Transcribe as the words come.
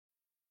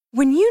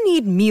When you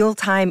need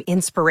mealtime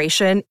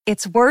inspiration,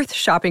 it's worth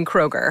shopping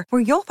Kroger,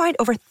 where you'll find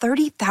over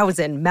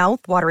 30,000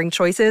 mouth-watering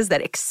choices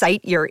that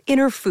excite your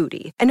inner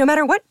foodie. And no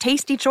matter what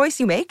tasty choice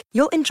you make,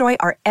 you'll enjoy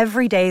our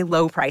everyday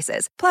low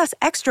prices, plus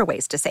extra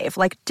ways to save,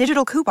 like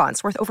digital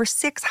coupons worth over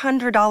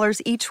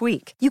 $600 each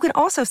week. You can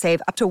also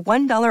save up to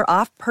 $1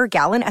 off per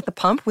gallon at the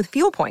pump with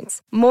fuel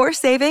points. More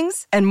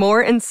savings and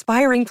more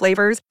inspiring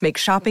flavors make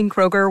shopping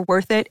Kroger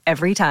worth it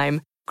every time.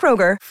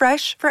 Kroger,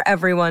 fresh for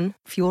everyone.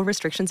 Fuel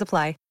restrictions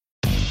apply.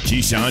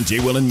 Keyshawn, J.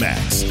 Will, and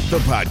Max, the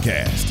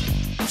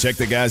podcast. Check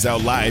the guys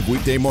out live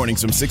weekday mornings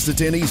from 6 to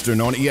 10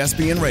 Eastern on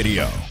ESPN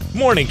Radio.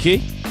 Morning, Key.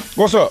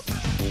 What's up?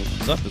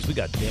 What's up is we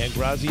got Dan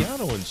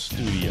Graziano in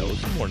studio.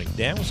 Good morning,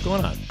 Dan. What's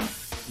going on?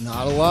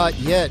 Not a lot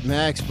yet,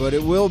 Max, but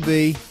it will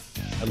be.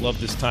 I love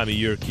this time of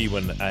year, Key,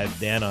 when I have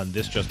Dan on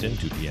this just in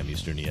 2 p.m.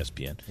 Eastern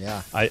ESPN.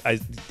 Yeah.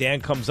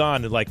 Dan comes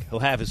on and, he'll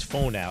have his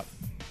phone out.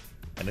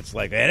 And it's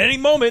like, at any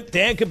moment,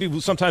 Dan could be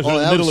sometimes in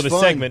the middle of a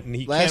segment, and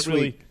he Last can't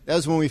really. Week, that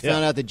was when we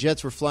found out the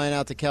Jets were flying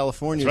out to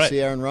California to see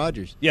Aaron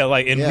Rodgers. Yeah,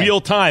 in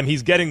real time,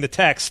 he's getting the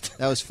text.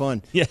 That was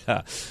fun. Yeah.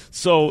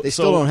 So they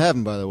still don't have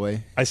him, by the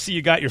way. I see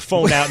you got your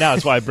phone out now.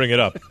 That's why I bring it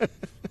up.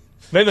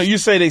 You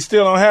say they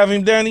still don't have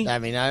him, Danny? I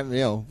mean,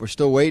 we're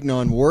still waiting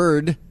on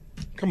word.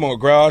 Come on,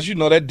 Grouse. You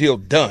know that deal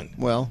done.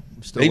 Well,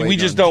 I'm still waiting. We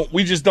just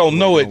don't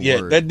know it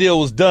yet. Word. That deal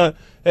was done.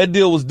 That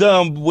deal was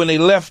done when they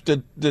left got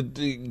to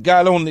the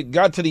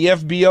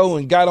FBO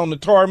and got on the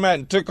tarmac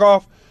and took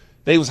off.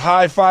 They was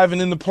high-fiving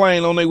in the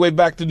plane on their way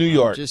back to New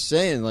York. Just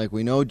saying,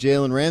 we know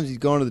Jalen Ramsey's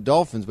going to the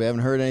Dolphins. We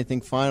haven't heard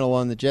anything final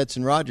on the Jets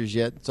and Rodgers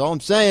yet. That's all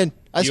I'm saying.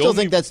 I still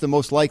think that's the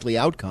most likely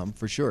outcome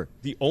for sure.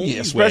 The only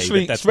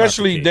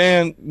especially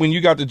Dan, when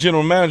you got the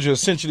general manager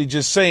essentially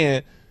just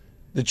saying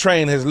the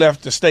train has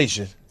left the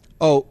station.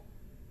 Oh,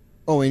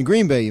 in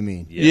Green Bay, you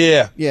mean?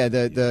 Yeah. Yeah,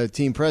 the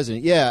team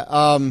president. Yeah.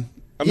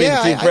 the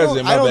team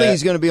president. I don't think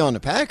he's going to be on the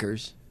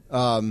Packers.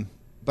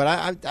 But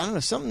I don't know.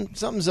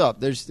 Something's up.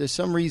 There's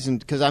some reason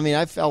because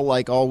I felt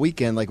like all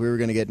weekend we were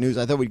going to get news.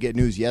 I thought we'd get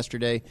news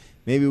yesterday.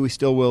 Maybe we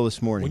still will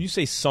this morning. When you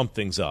say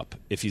something's up,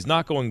 if he's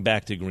not going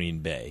back to Green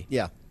Bay,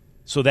 yeah.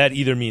 So that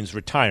either means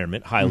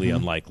retirement, highly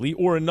unlikely,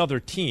 or another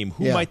team.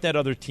 Who might that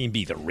other team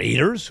be? The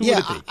Raiders? Who would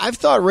it be? I've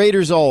thought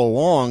Raiders all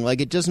along.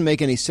 It doesn't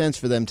make any sense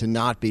for them to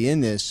not be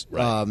in this.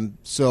 Right.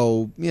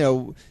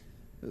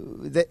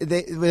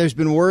 There's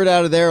been word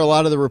out of there. A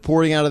lot of the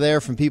reporting out of there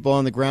from people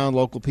on the ground,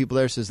 local people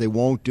there, says they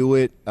won't do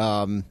it.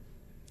 I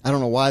don't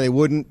know why they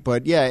wouldn't,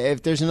 but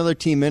if there's another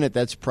team in it,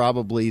 that's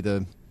probably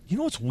the. You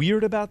know what's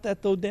weird about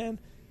that though, Dan?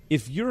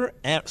 If you're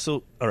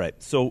all right.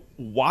 So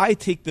why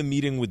take the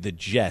meeting with the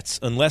Jets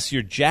unless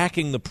you're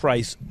jacking the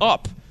price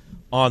up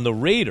on the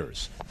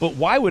Raiders? But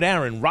why would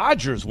Aaron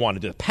Rodgers want to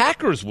do it? The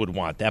Packers would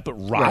want that, but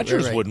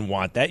Rodgers wouldn't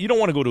want that. You don't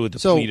want to go to a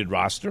depleted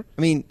roster.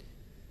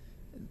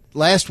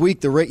 Last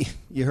week,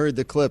 you heard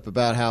the clip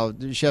about how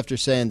Schefter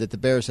saying that the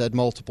Bears had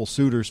multiple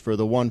suitors for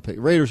the one pick.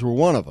 Raiders were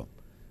one of them,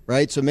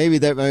 right? So maybe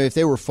if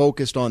they were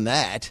focused on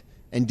that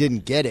and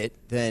didn't get it,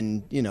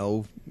 then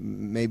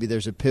maybe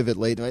there's a pivot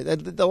late.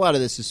 A lot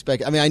of this is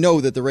I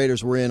know that the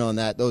Raiders were in on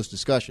those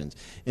discussions.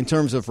 In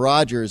terms of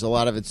Rodgers, a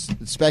lot of it's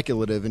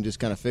speculative and just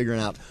kind of figuring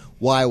out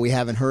why we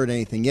haven't heard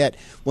anything yet.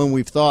 When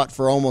we've thought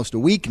for almost a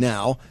week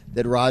now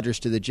that Rodgers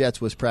to the Jets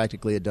was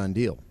practically a done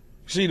deal.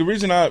 See, the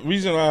reason I'm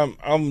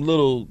a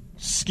little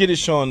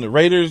skittish on the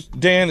Raiders,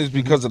 Dan, is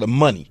because of the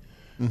money.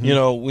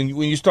 Mm-hmm. When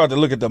you start to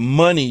look at the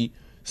money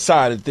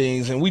side of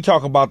things, and we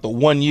talk about the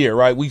 1 year,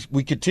 right?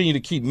 We continue to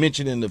keep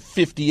mentioning the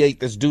 58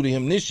 that's due to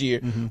him this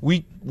year. Mm-hmm.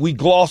 We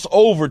gloss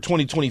over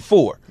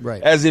 2024,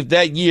 right, as if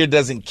that year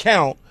doesn't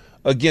count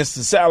against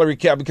the salary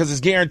cap because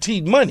it's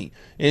guaranteed money.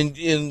 And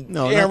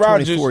no, Aaron not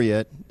Rodgers 24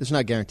 yet. It's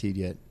not guaranteed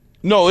yet.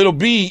 No, it'll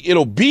be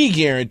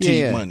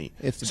guaranteed money.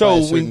 By a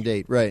certain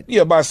date, right?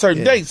 Yeah, by a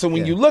certain date. So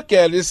when you look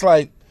at it, it's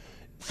like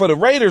for the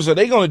Raiders, are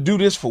they going to do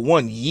this for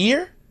 1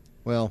 year?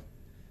 Well,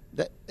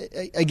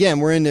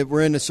 again, we're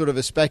in a sort of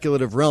a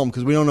speculative realm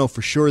because we don't know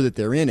for sure that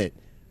they're in it.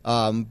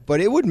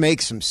 But it would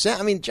make some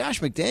sense.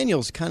 Josh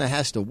McDaniels kind of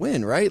has to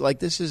win,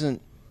 right? This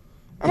isn't.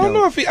 I don't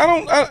know if he. I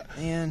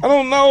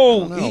don't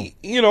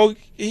know.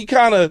 He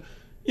kind of.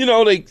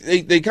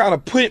 They kind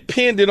of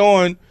pinned it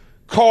on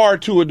Carr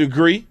to a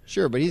degree.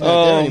 Sure, but he's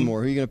not there anymore.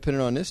 Who are you going to pin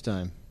it on this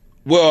time?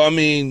 Well,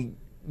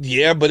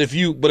 but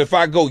if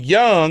I go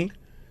young,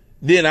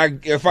 then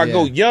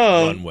go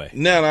young,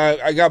 now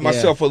I got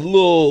myself a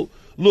little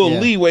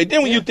leeway.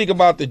 Then when you think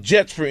about the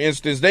Jets, for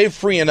instance, they're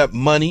freeing up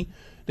money.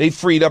 They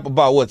freed up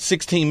about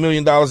 $16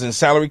 million in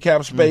salary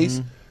cap space.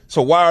 Mm-hmm.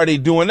 So why are they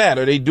doing that?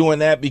 Are they doing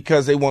that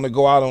because they want to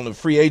go out on a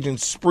free agent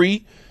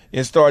spree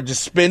and start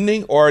just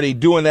spending, or are they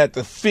doing that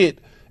to fit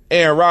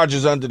Aaron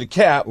Rodgers under the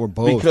cap, or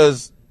both?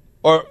 Because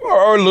or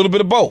a little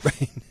bit of both,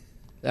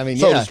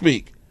 so to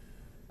speak.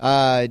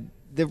 The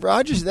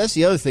Rodgers, that's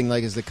the other thing,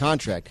 is the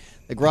contract.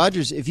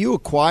 Rodgers, if you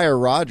acquire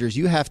Rodgers,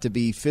 you have to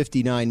be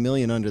 $59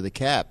 million under the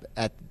cap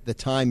at the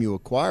time you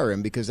acquire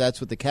him because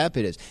that's what the cap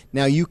hit is.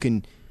 Now you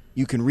can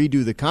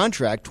redo the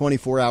contract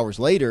 24 hours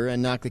later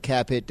and knock the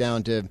cap hit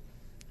down to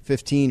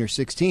 15 or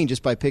 16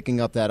 just by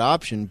picking up that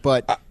option.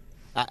 But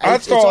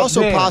It's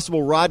also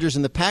possible Rodgers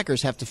and the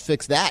Packers have to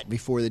fix that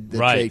before the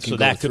trade can go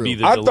that through. Could be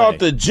the I delay.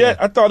 thought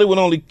I thought it would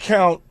only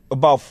count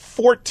about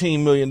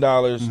 $14 million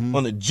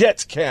on the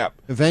Jets cap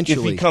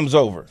eventually if he comes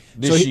over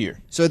this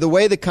year. So the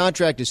way the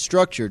contract is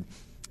structured,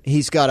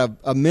 he's got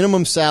a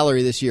minimum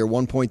salary this year,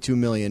 $1.2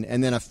 million,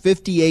 and then a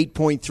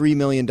 $58.3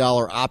 million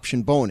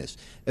option bonus.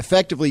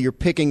 Effectively, you're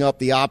picking up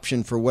the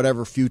option for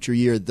whatever future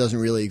year that doesn't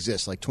really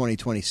exist, like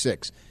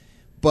 2026.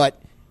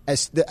 But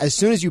as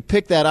soon as you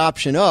pick that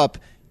option up,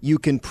 you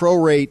can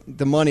prorate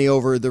the money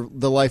over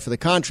the life of the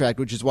contract,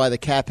 which is why the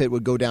cap hit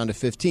would go down to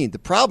 15. The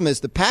problem is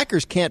the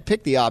Packers can't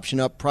pick the option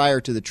up prior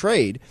to the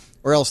trade,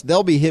 or else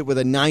they'll be hit with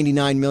a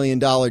 $99 million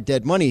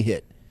dead money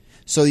hit.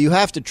 So you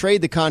have to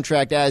trade the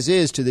contract as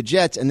is to the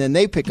Jets, and then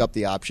they pick up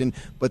the option.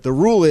 But the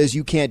rule is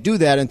you can't do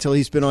that until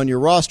he's been on your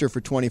roster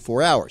for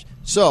 24 hours.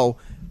 So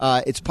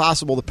it's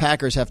possible the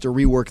Packers have to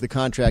rework the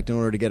contract in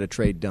order to get a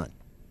trade done.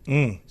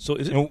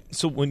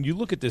 So when you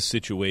look at this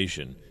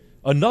situation,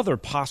 another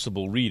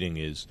possible reading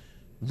is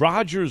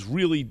Rodgers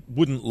really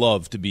wouldn't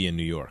love to be in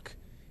New York.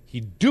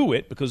 He'd do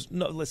it because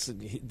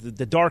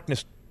the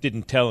darkness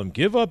didn't tell him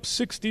give up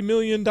 $60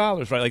 million,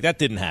 right? Like that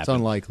didn't happen. It's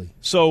unlikely.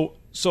 So,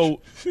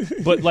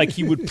 but like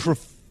he would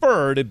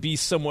prefer to be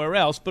somewhere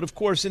else. But of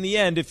course, in the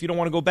end, if you don't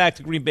want to go back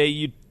to Green Bay,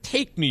 you'd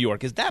take New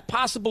York. Is that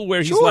possible?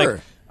 Where he's like,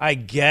 I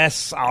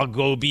guess I'll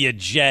go be a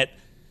Jet.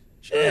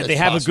 Sure, they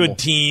have a good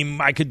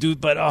team. I could do,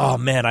 but oh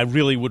man, I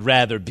really would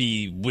rather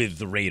be with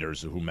the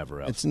Raiders or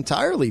whomever else. It's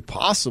entirely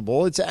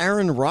possible. It's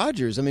Aaron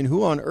Rodgers. I mean,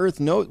 who on earth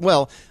knows?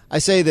 Well, I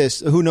say this: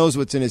 who knows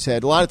what's in his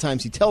head? A lot of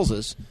times he tells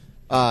us,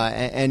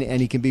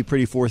 and he can be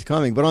pretty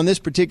forthcoming. But on this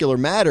particular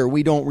matter,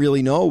 we don't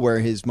really know where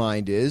his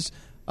mind is.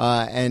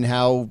 And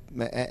how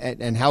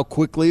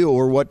quickly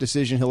or what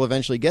decision he'll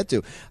eventually get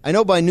to. I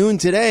know by noon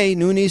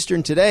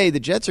Eastern today,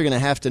 the Jets are going to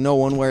have to know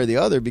one way or the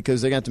other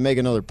because they're going to have to make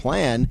another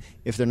plan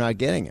if they're not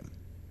getting him.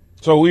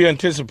 So we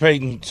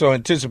anticipating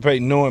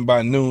knowing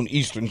by noon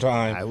Eastern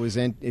time.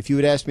 If you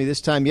had asked me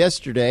this time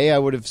yesterday, I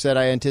would have said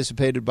I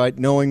anticipated by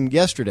knowing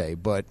yesterday,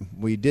 but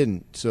we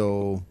didn't.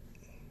 So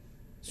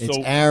it's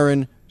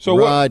Aaron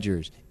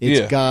Rodgers.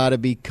 It's got to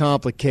be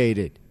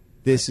complicated.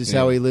 This is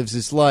how he lives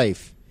his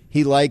life.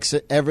 He likes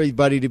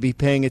everybody to be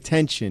paying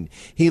attention.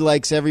 He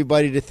likes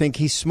everybody to think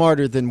he's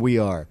smarter than we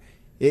are.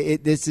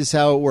 This is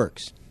how it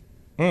works.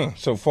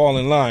 So fall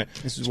in line.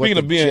 This is what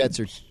the Jets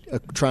are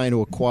trying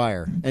to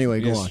acquire. Anyway,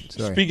 go on.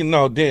 Sorry.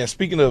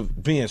 Speaking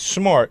of being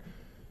smart,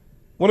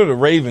 what are the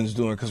Ravens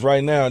doing? Because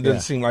right now it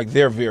doesn't seem like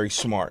they're very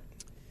smart.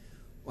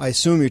 I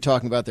assume you're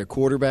talking about their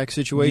quarterback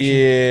situation?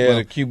 Yeah,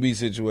 the QB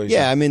situation.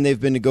 Yeah, I mean, they've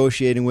been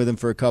negotiating with him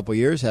for a couple of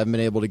years, haven't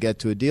been able to get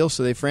to a deal,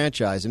 so they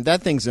franchise him.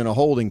 That thing's in a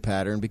holding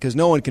pattern because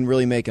no one can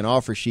really make an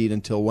offer sheet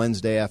until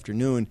Wednesday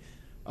afternoon.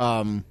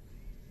 And,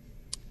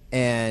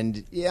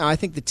 I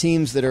think the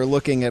teams that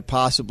are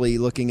possibly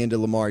looking into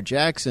Lamar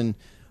Jackson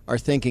are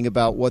thinking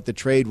about what the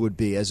trade would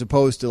be as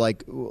opposed to,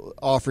 like,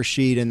 offer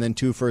sheet and then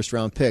 2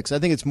 first-round picks. I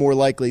think it's more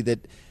likely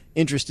that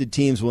interested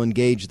teams will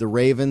engage the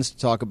Ravens to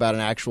talk about an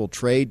actual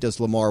trade. Does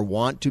Lamar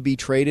want to be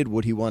traded?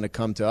 Would he want to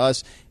come to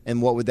us? And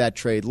what would that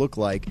trade look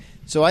like?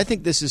 So I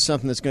think this is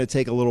something that's going to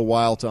take a little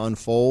while to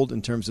unfold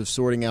in terms of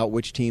sorting out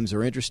which teams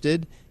are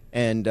interested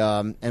and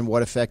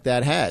what effect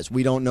that has.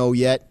 We don't know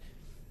yet.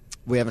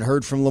 We haven't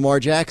heard from Lamar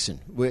Jackson.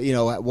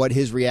 What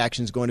his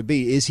reaction is going to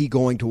be. Is he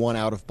going to want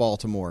out of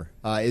Baltimore?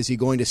 Is he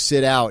going to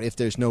sit out if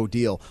there's no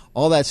deal?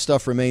 All that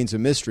stuff remains a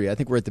mystery. I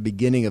think we're at the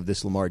beginning of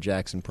this Lamar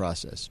Jackson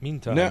process.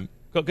 Meantime.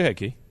 Go ahead,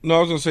 Key. No, I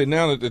was going to say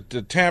now that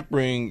the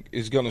tampering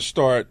is going to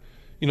start,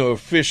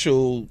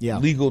 official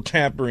legal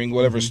tampering,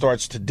 whatever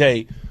starts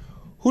today,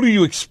 who do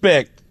you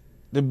expect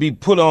to be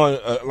put on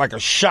like a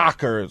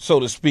shocker,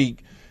 so to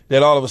speak,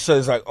 that all of a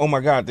sudden is like, oh,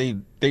 my God,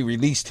 they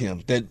released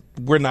him, that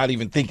we're not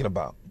even thinking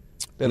about,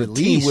 that a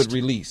team would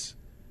release?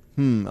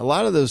 A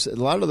lot of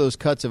those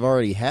cuts have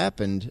already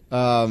happened.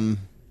 Would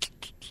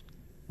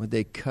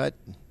they cut,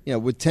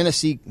 would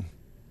Tennessee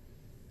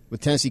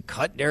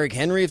cut Derrick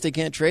Henry if they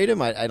can't trade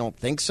him? I don't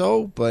think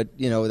so, but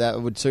that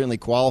would certainly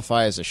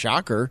qualify as a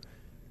shocker.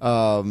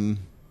 I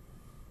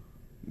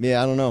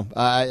don't know.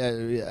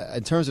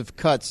 In terms of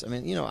cuts, I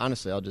mean,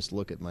 honestly, I'll just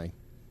look at my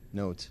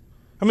notes.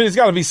 I mean, there's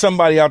got to be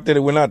somebody out there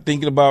that we're not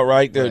thinking about,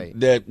 right?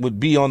 That would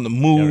be on the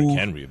move. Derrick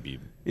Henry would be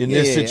in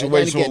this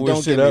situation. And again,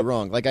 don't get me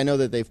wrong. Like I know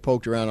that they've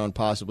poked around on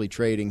possibly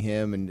trading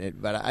him,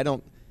 but I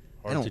don't.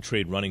 Hard to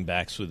trade running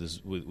backs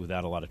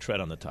without a lot of tread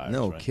on the tires.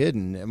 No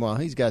kidding. Well,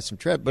 he's got some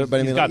tread, but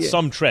he's got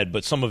some tread,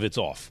 but some of it's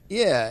off.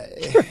 Yeah.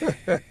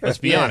 Let's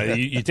be honest.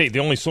 You take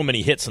only so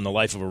many hits in the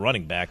life of a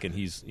running back, and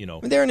he's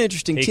they're an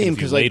interesting team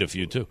because a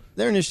few too.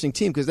 They're an interesting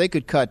team because they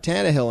could cut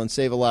Tannehill and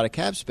save a lot of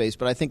cap space,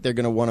 but I think they're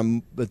going to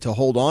want to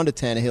hold on to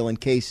Tannehill in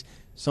case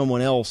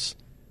someone else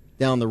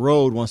down the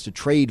road wants to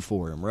trade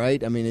for him.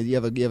 Right? I mean, you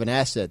have an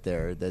asset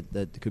there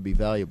that could be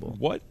valuable.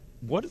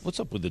 What's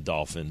up with the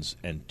Dolphins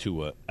and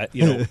Tua? I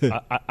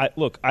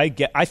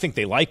think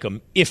they like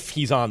him if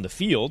he's on the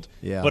field.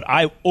 Yeah. But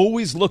I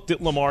always looked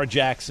at Lamar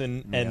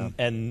Jackson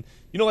and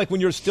You know, like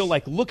when you're still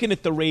like looking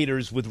at the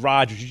Raiders with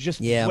Rodgers, you just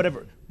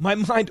whatever. My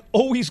mind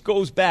always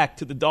goes back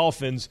to the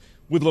Dolphins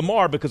with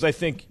Lamar because I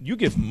think you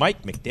give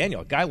Mike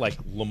McDaniel, a guy like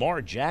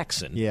Lamar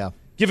Jackson,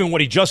 given what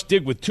he just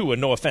did with Tua,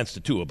 no offense to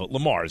Tua, but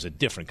Lamar is a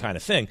different kind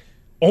of thing.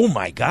 Oh,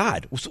 my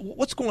God.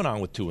 What's going on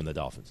with Tua and the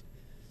Dolphins?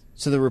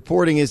 So the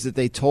reporting is that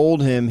they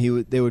told him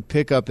they would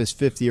pick up his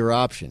fifth-year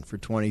option for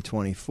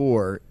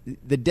 2024.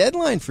 The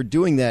deadline for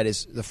doing that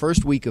is the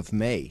first week of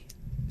May.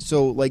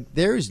 So, like,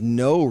 there's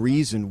no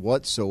reason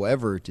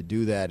whatsoever to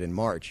do that in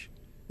March.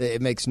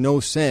 It makes no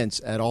sense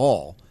at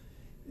all.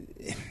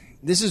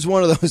 This is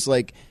one of those,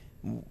 like,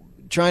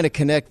 trying to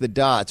connect the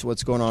dots,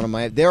 what's going on in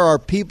Miami. There are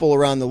people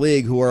around the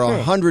league who are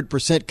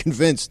 100%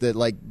 convinced that,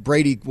 like,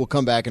 Brady will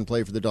come back and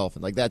play for the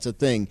Dolphins. Like, that's a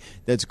thing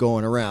that's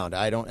going around.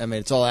 I mean,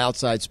 it's all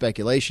outside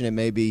speculation. It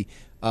may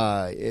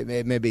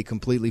be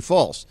completely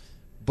false.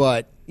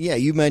 But, yeah,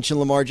 you mentioned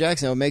Lamar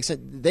Jackson. It makes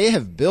sense. They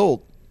have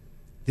built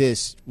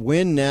this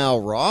win-now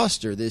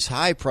roster, this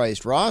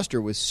high-priced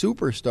roster with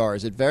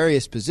superstars at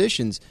various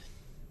positions,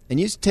 and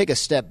you just take a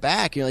step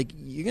back, you're like,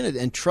 you're going to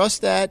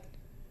entrust that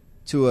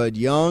to a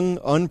young,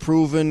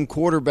 unproven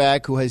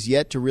quarterback who has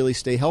yet to really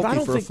stay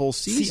healthy for a full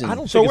season. I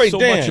don't think it's so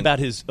much about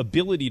his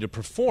ability to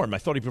perform. I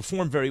thought he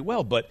performed very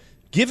well, but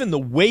given the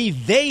way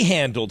they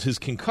handled his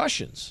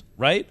concussions,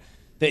 right,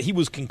 that he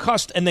was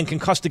concussed and then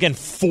concussed again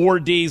 4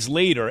 days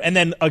later, and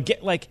then again,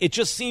 like, it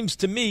just seems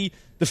to me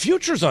the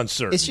future's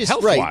uncertain. It's just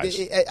health-wise.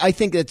 Right. I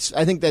think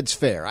that's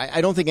fair.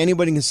 I don't think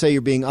anybody can say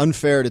you're being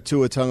unfair to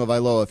Tua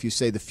Tagovailoa if you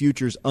say the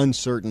future's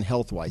uncertain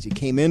health-wise. He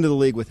came into the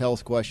league with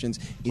health questions.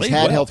 He's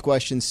had health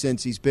questions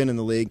since he's been in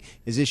the league.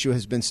 His issue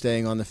has been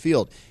staying on the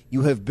field.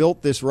 You have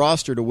built this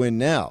roster to win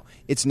now.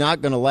 It's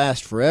not going to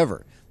last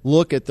forever.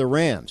 Look at the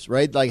Rams,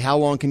 right? Like, how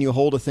long can you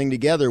hold a thing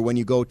together when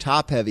you go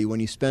top-heavy, when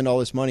you spend all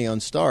this money on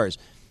stars?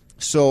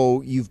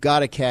 So you've got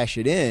to cash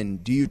it in.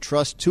 Do you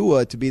trust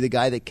Tua to be the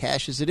guy that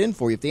cashes it in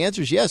for you? If the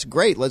answer is yes,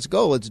 great, let's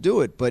go, let's do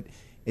it. But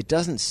it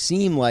doesn't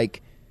seem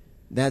like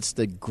that's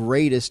the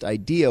greatest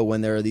idea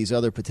when there are these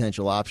other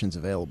potential options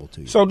available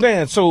to you. So,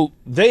 Dan,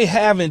 they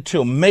have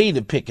until May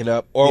to pick it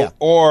up,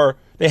 or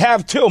they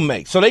have till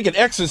May. So they can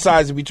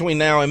exercise it between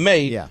now and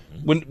May,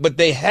 but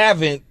they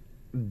haven't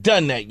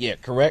done that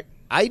yet, correct?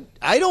 I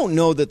don't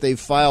know that they've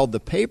filed the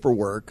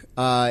paperwork.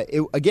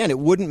 It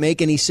wouldn't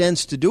make any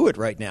sense to do it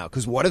right now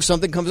because what if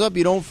something comes up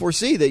you don't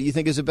foresee that you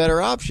think is a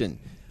better option?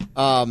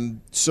 To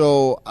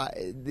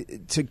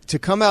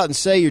come out and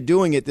say you're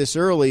doing it this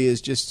early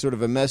is just sort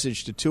of a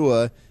message to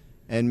Tua,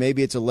 and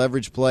maybe it's a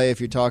leverage play if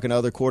you're talking to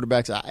other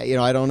quarterbacks.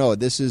 I don't know.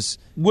 This is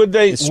would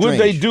they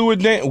do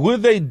it, Dan?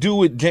 Would they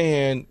do it,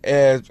 Dan?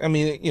 As I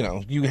mean,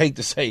 you hate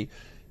to say.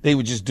 They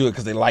would just do it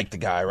because they like the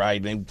guy,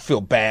 right? They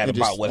feel bad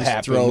about what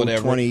happened, throw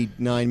whatever. $29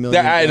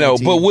 million. I know,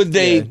 but would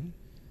they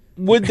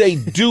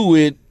do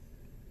it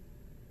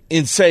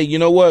and say, you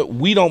know what,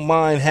 we don't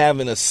mind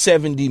having a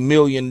 $70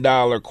 million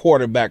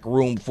quarterback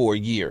room for a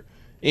year,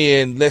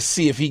 and let's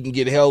see if he can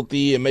get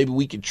healthy, and maybe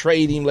we could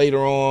trade him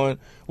later on.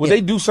 Would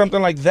they do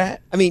something like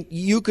that? I mean,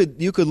 you could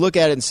look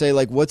at it and say,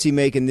 like, what's he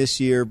making this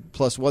year,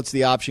 plus what's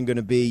the option going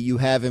to be? You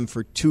have him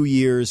for 2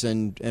 years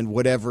and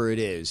whatever it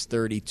is,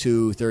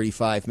 $32,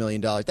 $35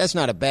 million. That's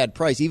not a bad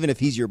price, even if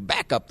he's your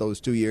backup those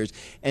 2 years.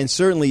 And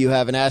certainly you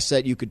have an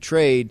asset you could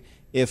trade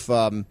if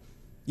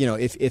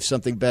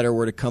something better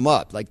were to come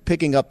up. Like,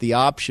 picking up the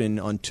option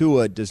on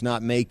Tua does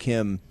not make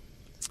him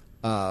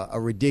a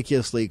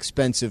ridiculously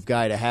expensive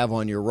guy to have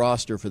on your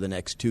roster for the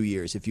next 2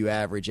 years if you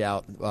average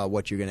out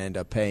what you're going to end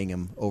up paying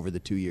him over the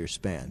 2-year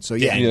span. So,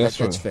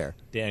 that's fair.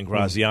 Dan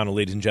Graziano,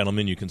 ladies and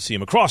gentlemen, you can see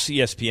him across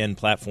ESPN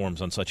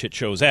platforms on such hit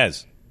shows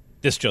as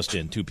This Just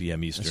In, 2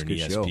 p.m. Eastern,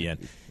 ESPN.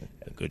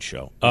 Good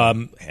show.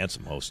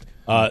 Handsome host.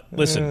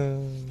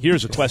 Listen,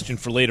 here's a question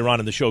for later on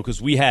in the show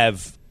because we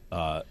have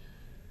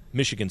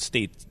Michigan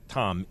State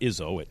Tom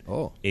Izzo at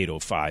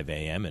 8:05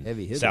 a.m.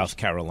 and South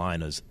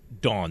Carolina's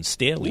Dawn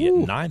Staley at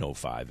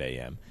 9:05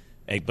 a.m.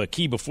 Hey, but,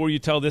 Key, before you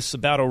tell this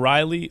about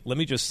O'Reilly, let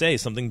me just say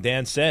something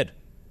Dan said.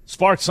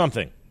 Sparked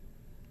something.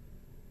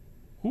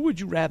 Who would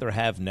you rather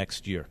have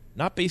next year?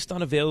 Not based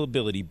on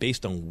availability,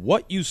 based on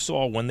what you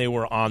saw when they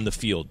were on the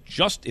field.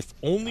 Just if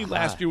only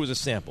last year was a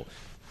sample.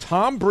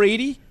 Tom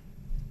Brady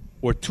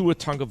or Tua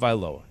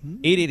Tagovailoa?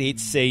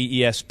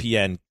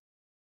 888-SAY-ESPN.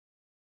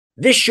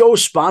 This show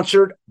is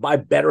sponsored by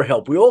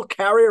BetterHelp. We all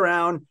carry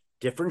around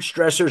different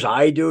stressors.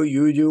 I do,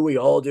 you do, we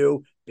all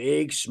do,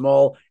 big,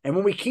 small. And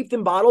when we keep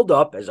them bottled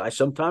up, as I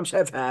sometimes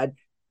have had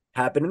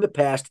happen in the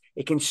past,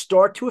 it can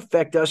start to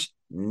affect us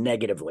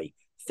negatively.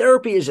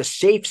 Therapy is a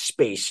safe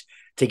space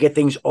to get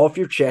things off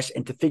your chest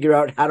and to figure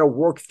out how to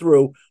work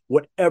through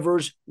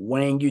whatever's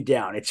weighing you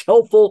down. It's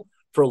helpful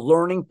for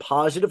learning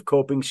positive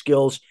coping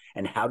skills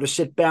and how to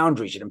set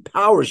boundaries. It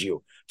empowers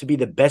you to be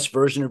the best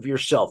version of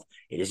yourself.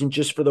 It isn't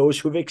just for those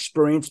who have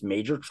experienced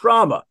major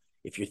trauma.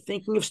 If you're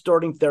thinking of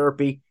starting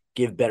therapy,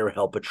 give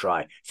BetterHelp a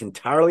try. It's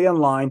entirely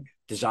online,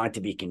 designed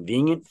to be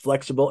convenient,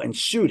 flexible, and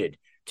suited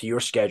to your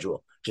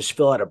schedule. Just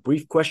fill out a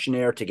brief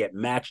questionnaire to get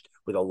matched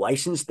with a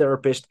licensed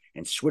therapist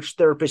and switch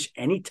therapists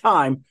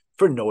anytime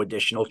for no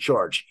additional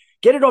charge.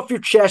 Get it off your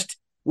chest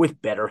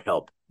with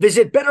BetterHelp.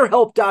 Visit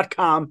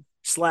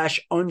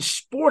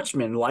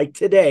BetterHelp.com/unsportsmanlike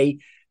today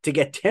to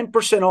get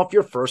 10% off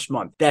your first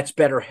month. That's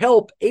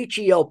BetterHelp,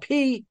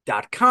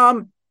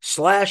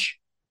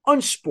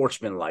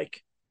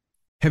 HELP.com/unsportsmanlike.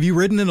 Have you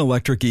ridden an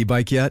electric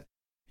e-bike yet?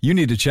 You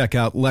need to check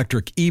out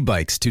Lectric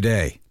E-Bikes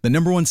today, the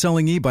 #1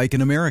 selling e-bike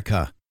in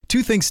America.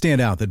 Two things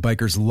stand out that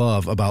bikers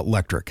love about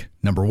Lectric.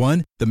 Number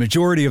one, the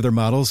majority of their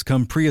models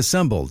come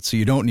pre-assembled, so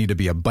you don't need to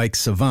be a bike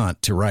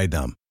savant to ride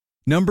them.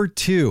 Number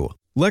two,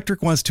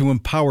 Lectric wants to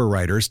empower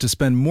riders to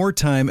spend more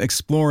time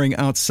exploring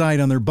outside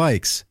on their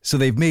bikes, so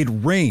they've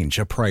made range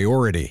a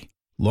priority.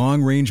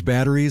 Long-range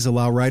batteries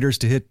allow riders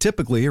to hit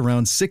typically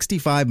around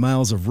 65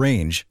 miles of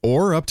range,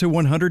 or up to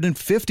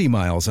 150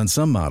 miles on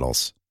some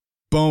models.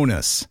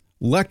 Bonus,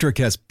 Lectric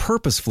has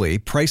purposefully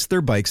priced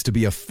their bikes to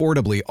be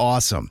affordably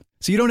awesome,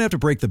 so you don't have to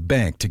break the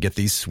bank to get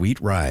these sweet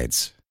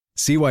rides.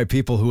 See why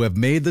people who have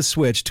made the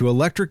switch to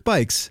electric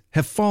bikes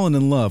have fallen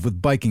in love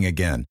with biking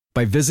again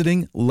by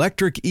visiting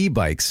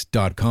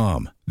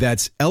lectricebikes.com.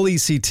 That's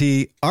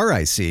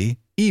LECTRIC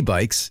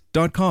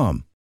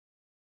ebikes.com.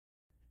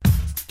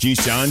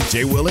 Keyshawn,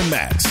 J. Will, and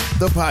Max,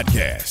 the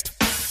podcast.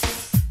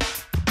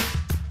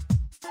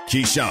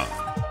 Keyshawn,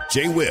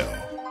 J. Will,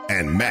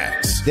 and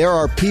Max. There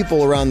are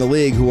people around the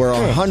league who are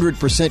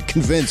 100%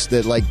 convinced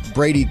that, like,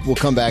 Brady will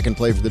come back and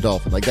play for the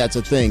Dolphins. Like, that's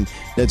a thing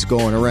that's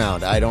going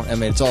around. I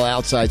mean, it's all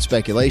outside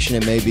speculation.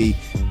 It may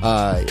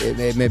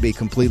be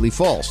completely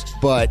false.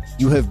 But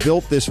you have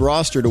built this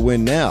roster to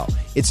win now.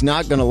 It's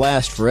not going to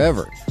last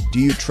forever.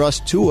 Do you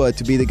trust Tua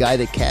to be the guy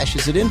that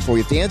cashes it in for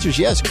you? If the answer is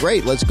yes,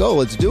 great. Let's go.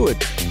 Let's do it.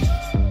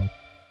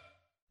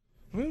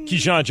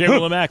 Keyshawn, J.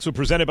 Will, and Max were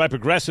presented by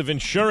Progressive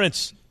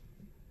Insurance.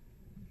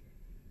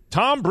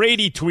 Tom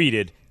Brady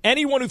tweeted,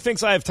 "Anyone who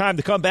thinks I have time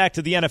to come back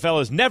to the NFL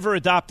has never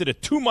adopted a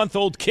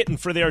 2-month-old kitten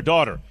for their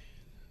daughter."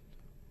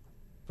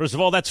 First of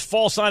all, that's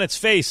false on its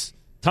face.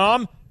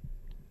 Tom,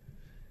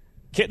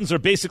 kittens are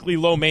basically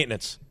low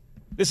maintenance.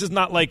 This is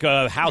not like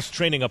a house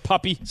training a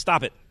puppy.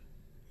 Stop it.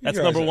 That's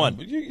number one.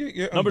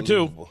 You're number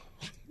two,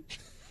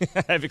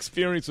 I have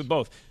experience with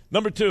both.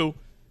 Number two,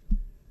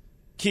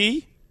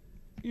 Key,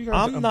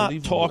 I'm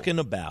not talking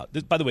about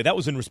 – by the way, that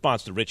was in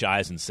response to Rich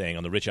Eisen saying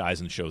on the Rich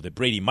Eisen show that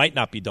Brady might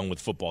not be done with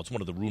football. It's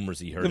one of the rumors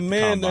he heard. The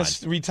man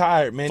that's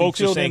retired, man.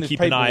 Folks are saying keep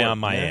an eye on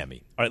Miami.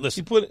 Man. All right,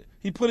 listen.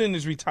 He put in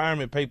his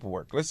retirement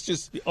paperwork. Let's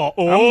just I'm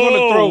going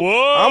to throw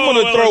water. I'm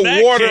going to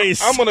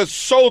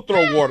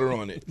throw water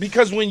on it.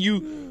 Because when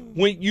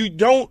you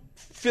don't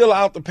fill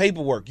out the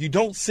paperwork, you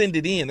don't send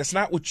it in. That's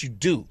not what you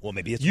do. Well,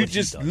 maybe it's you what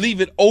just he does.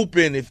 Leave it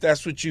open if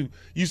that's what you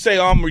say.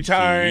 Oh, I'm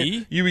retiring.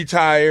 See? You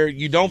retire.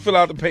 You don't fill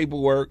out the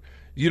paperwork.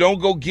 You don't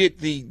go get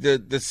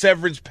the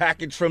severance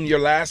package from your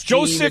last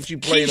team that you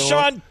played on.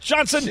 Keyshawn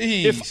Johnson,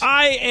 Jeez. If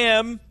I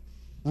am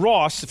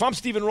Ross, if I'm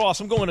Stephen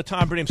Ross, I'm going to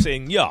Tom Brady and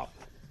saying, yo,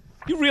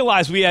 you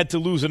realize we had to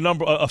lose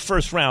a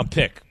first-round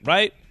pick,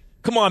 right?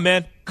 Come on,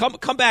 man.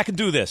 Come back and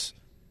do this.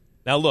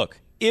 Now, look,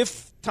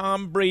 if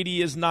Tom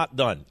Brady is not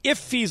done,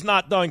 if he's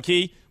not done,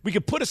 Key, we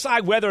could put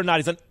aside whether or not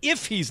he's done,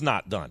 if he's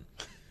not done.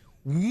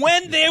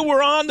 When they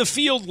were on the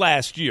field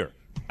last year,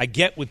 I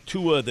get with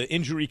Tua the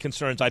injury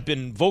concerns. I've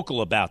been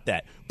vocal about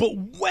that. But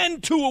when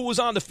Tua was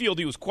on the field,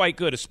 he was quite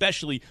good,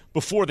 especially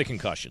before the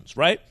concussions,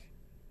 right?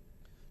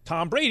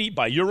 Tom Brady,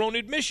 by your own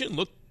admission,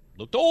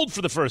 looked old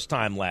for the first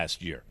time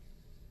last year.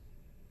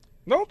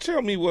 Don't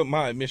tell me what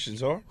my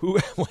admissions are.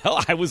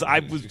 Well, I was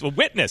a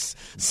witness.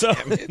 So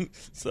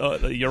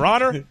Your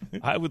Honor,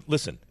 I would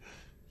listen.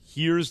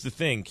 Here's the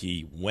thing,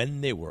 Key.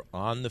 When they were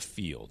on the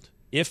field,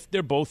 if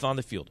they're both on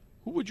the field,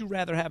 who would you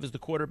rather have as the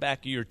quarterback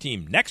of your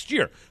team next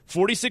year?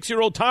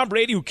 46-year-old Tom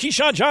Brady, who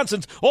Keyshawn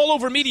Johnson's all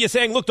over media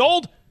saying looked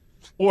old?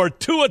 Or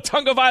Tua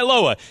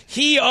Tagovailoa,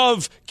 he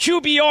of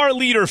QBR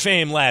leader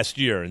fame last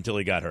year until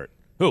he got hurt?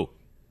 Who?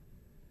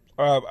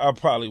 I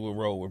probably would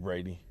roll with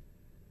Brady.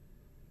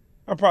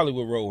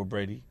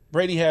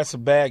 Brady has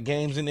some bad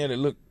games in there that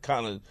look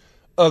kind of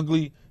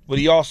ugly, but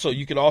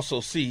you could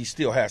also see he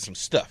still has some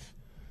stuff.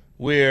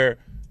 Where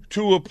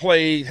Tua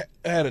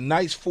had a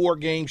nice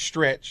 4-game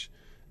stretch,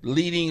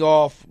 leading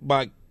off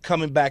by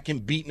coming back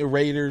and beating the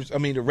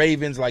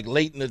Ravens, like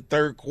late in the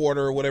third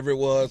quarter or whatever it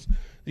was.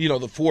 You know,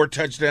 the 4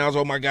 touchdowns,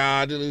 oh my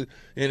God, and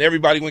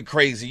everybody went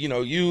crazy. You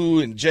know, you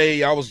and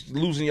Jay, I was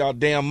losing y'all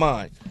damn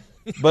mind.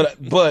 But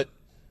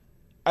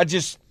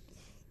it's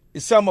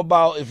something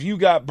about if you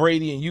got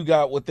Brady and you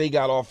got what they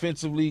got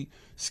offensively,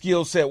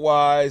 skill set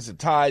wise, a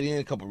tight end,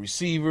 a couple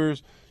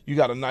receivers, you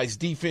got a nice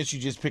defense. You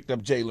just picked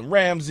up Jalen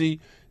Ramsey.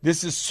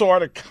 This is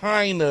sort of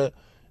kind of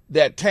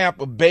that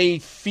Tampa Bay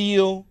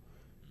feel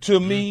to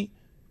me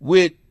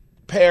with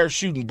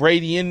parachuting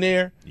Brady in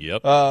there.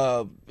 Yep.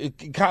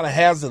 It kind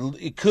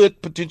of it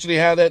could potentially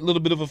have that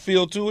little bit of a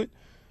feel to it.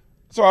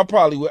 So I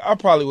probably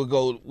would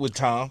go with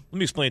Tom. Let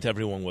me explain to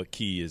everyone what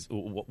Key is,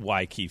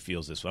 why Key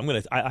feels this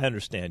way. I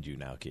understand you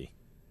now, Key.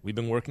 We've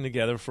been working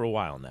together for a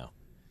while now.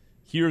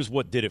 Here's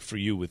what did it for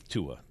you with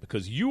Tua,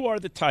 because you are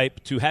the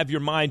type to have your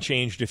mind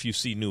changed if you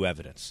see new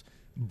evidence.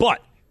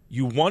 But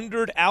you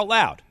wondered out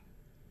loud,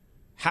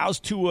 how's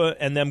Tua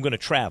and them going to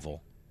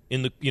travel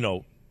in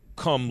the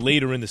come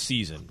later in the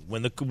season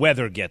when the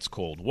weather gets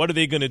cold? What are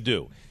they going to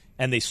do?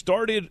 And they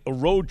started a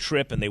road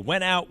trip, and they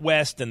went out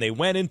west, and they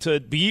went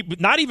into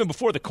not even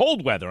before the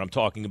cold weather I'm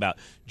talking about,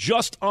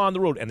 just on the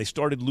road, and they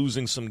started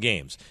losing some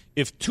games.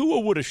 If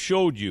Tua would have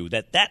showed you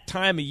that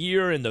time of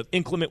year and the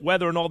inclement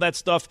weather and all that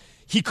stuff,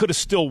 he could have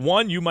still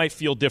won, you might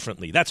feel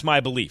differently. That's my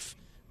belief.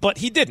 But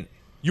he didn't.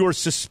 Your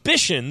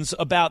suspicions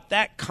about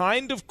that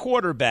kind of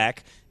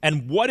quarterback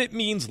and what it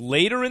means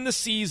later in the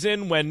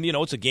season when,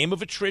 it's a game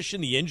of attrition,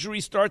 the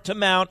injuries start to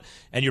mount,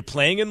 and you're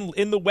playing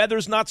in the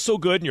weather's not so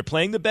good, and you're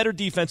playing the better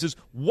defenses,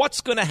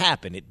 what's going to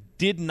happen? It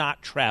did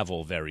not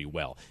travel very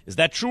well. Is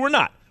that true or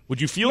not?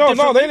 Would you feel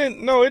differently? No, they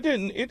didn't. No, it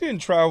didn't. It didn't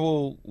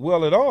travel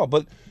well at all.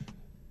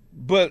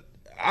 But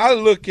I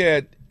look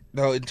at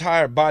the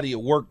entire body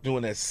of work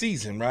during that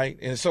season, right?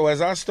 And so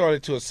as I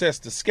started to assess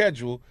the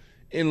schedule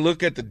and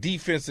look at the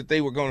defense that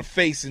they were going to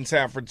face in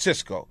San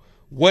Francisco,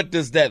 what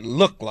does that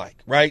look like,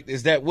 right?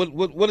 Is that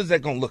what is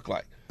that going to look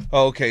like?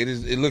 Oh, okay,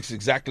 it looks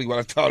exactly what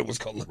I thought it was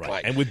going to look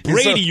like. And with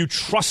Brady, you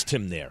trust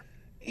him there.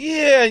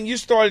 Yeah, and you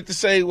started to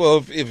say, well,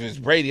 if it's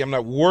Brady, I'm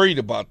not worried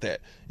about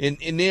that. And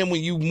then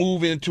when you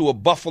move into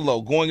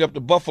going up to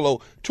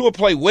Buffalo, Tua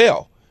played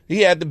well.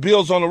 He had the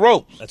Bills on the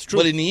ropes. That's true.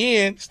 But in the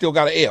end, still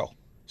got an L.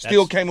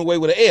 Still came away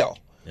with an L.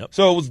 Yep.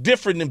 So it was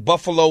different than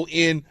Buffalo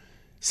in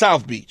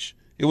South Beach.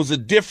 It was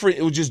just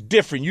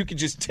different. You could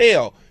just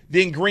tell.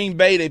 Then Green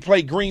Bay, they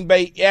played Green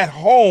Bay at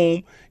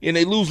home, and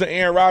they lose to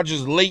Aaron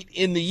Rodgers late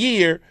in the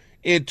year,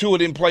 and Tua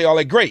didn't play all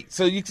that great.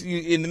 So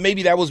and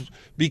maybe that was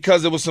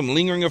because there was some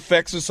lingering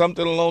effects or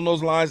something along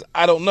those lines.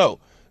 I don't know.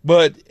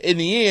 But in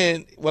the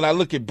end, when I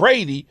look at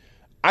Brady,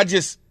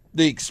 the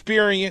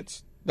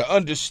experience, the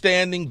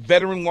understanding,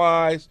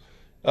 veteran-wise,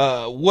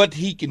 what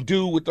he can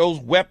do with those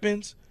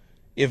weapons,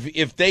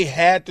 if they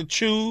had to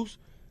choose,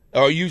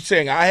 or are you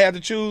saying I had to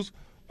choose,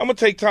 I'm going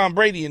to take Tom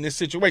Brady in this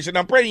situation.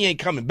 Now, Brady ain't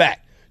coming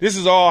back. This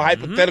is all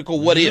hypothetical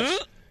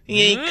what-ifs.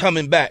 He ain't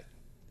coming back,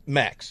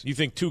 Max. You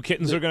think two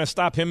kittens are going to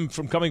stop him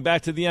from coming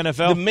back to the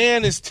NFL? The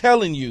man is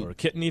telling you. Or a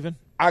kitten even?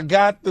 I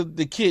got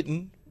the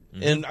kitten,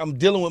 and I'm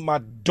dealing with my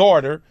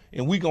daughter,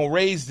 and we're going to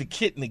raise the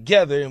kitten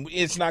together, and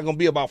it's not going to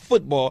be about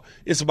football.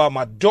 It's about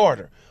my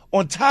daughter.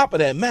 On top of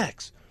that,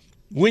 Max,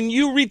 when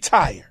you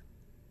retire,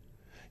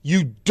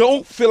 you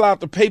don't fill out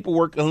the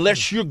paperwork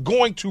unless you're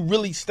going to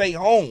really stay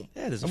home.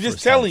 Yeah, I'm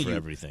just telling you.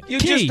 Everything. You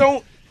just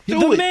don't do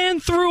the it. Man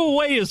threw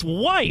away his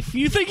wife.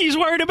 You think he's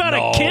worried about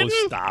a kitten?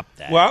 Stop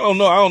that. Well, I don't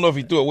know. I don't know if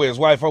he threw away his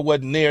wife. I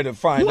wasn't there to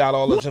find out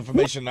all this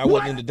information. I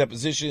wasn't in the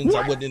depositions.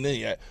 I wasn't in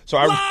any of that. So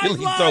I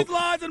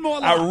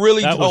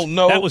really don't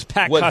know. That was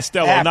Pat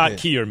Costello, not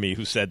Key or me,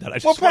 who said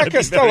that. Pat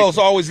Costello's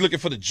always looking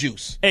for the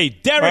juice. Hey,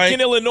 Derek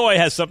in Illinois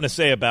has something to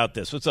say about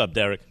this. What's up,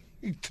 Derek?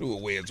 He threw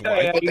away his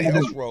wife. What the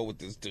hell's wrong with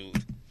this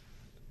dude?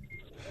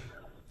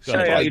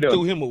 Hey, how you doing?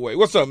 Threw him away.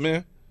 What's up,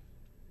 man?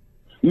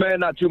 Man,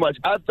 not too much.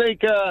 I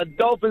think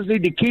Dolphins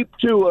need to keep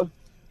Tua,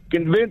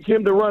 convince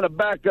him to run a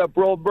backup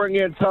role, bring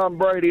in Tom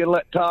Brady, and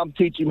let Tom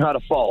teach him how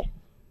to fall.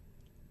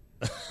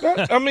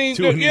 I mean,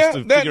 Tua needs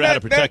to figure out how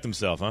to protect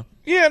himself, huh?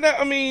 Yeah,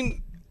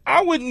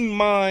 I wouldn't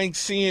mind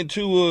seeing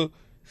Tua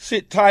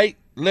sit tight,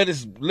 let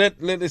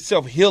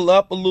itself heal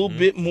up a little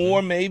bit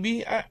more,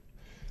 maybe. I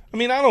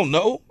don't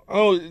know.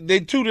 They're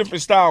two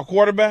different style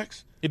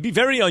quarterbacks. It'd be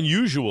very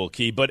unusual,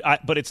 Key, but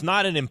it's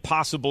not an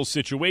impossible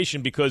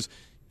situation because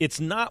it's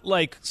not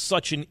like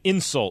such an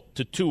insult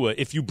to Tua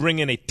if you bring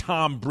in a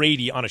Tom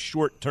Brady on a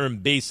short-term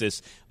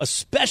basis,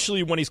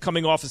 especially when he's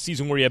coming off a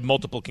season where he had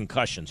multiple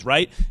concussions,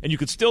 right? And you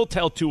could still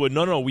tell Tua,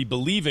 no, we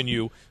believe in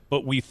you,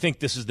 but we think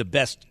this is the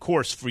best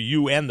course for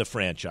you and the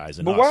franchise.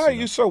 And but why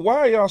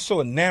are y'all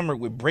so enamored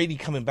with Brady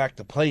coming back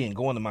to play and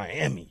going to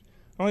Miami?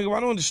 I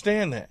don't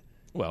understand that.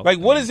 Well,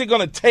 what is it going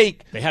to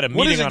take? They had a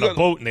meeting on a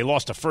boat and they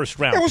lost a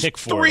first-round pick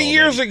for it. That was 3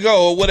 years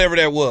ago or whatever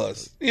that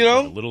was.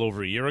 A little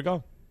over a year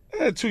ago?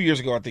 2 years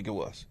ago, I think it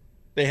was.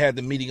 They had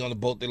the meeting on the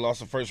boat. They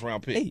lost a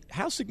first-round pick. Hey,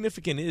 how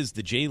significant is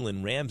the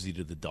Jalen Ramsey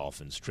to the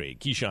Dolphins trade?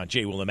 Keyshawn,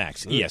 J. Will and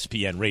Max,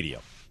 ESPN Radio.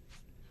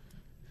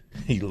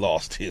 He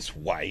lost his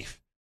wife.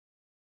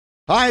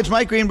 Hi, it's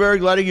Mike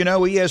Greenberg letting you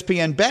know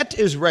ESPN Bet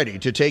is ready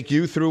to take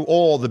you through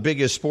all the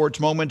biggest sports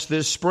moments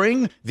this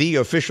spring. The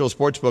official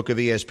sportsbook of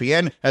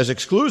ESPN has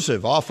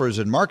exclusive offers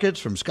and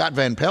markets from Scott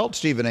Van Pelt,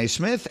 Stephen A.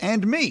 Smith,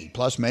 and me,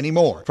 plus many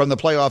more. From the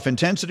playoff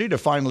intensity to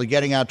finally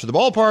getting out to the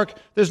ballpark,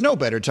 there's no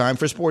better time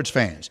for sports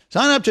fans.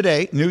 Sign up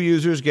today. New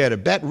users get a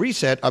bet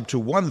reset up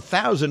to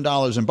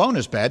 $1,000 in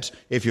bonus bets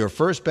if your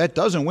first bet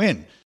doesn't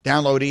win.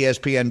 Download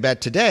ESPN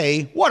Bet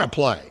today. What a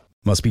play.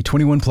 Must be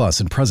 21 plus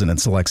and present in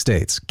select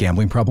states.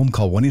 Gambling problem?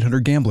 Call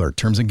 1-800-GAMBLER.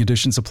 Terms and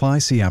conditions apply.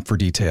 See app for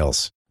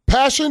details.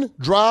 Passion,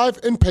 drive,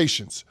 and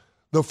patience.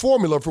 The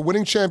formula for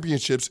winning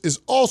championships is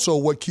also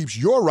what keeps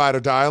your ride or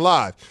die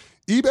alive.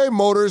 eBay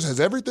Motors has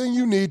everything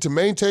you need to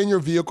maintain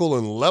your vehicle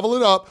and level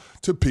it up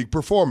to peak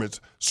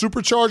performance.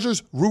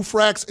 Superchargers, roof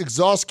racks,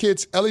 exhaust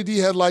kits, LED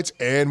headlights,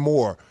 and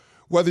more.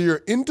 Whether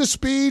you're into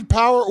speed,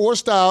 power, or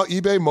style,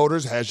 eBay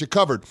Motors has you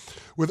covered.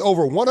 With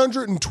over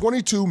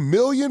 122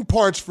 million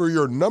parts for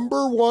your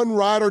number one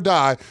ride or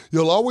die,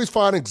 you'll always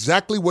find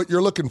exactly what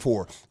you're looking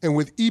for. And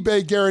with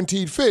eBay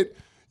Guaranteed Fit,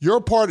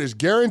 your part is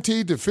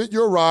guaranteed to fit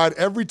your ride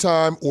every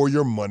time or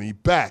your money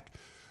back.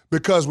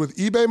 Because with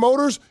eBay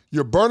Motors,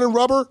 you're burning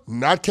rubber,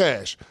 not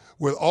cash.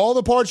 With all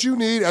the parts you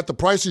need at the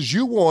prices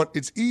you want,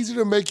 it's easy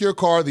to make your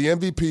car the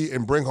MVP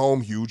and bring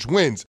home huge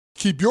wins.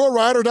 Keep your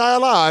ride or die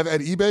alive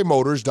at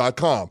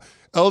ebaymotors.com.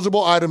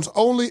 Eligible items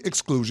only.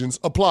 Exclusions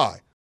apply.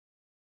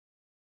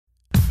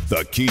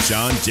 The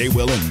Keyshawn, J.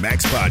 Will, and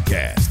Max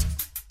Podcast.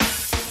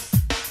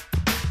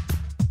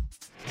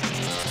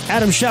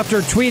 Adam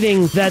Schefter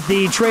tweeting that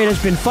the trade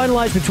has been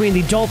finalized between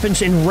the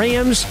Dolphins and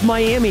Rams.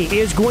 Miami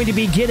is going to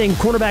be getting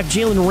quarterback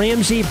Jalen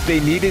Ramsey. They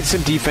needed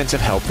some defensive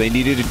help. They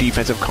needed a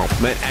defensive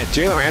complement. And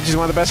Jalen Ramsey is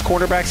one of the best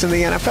cornerbacks in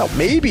the NFL.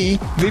 Maybe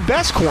the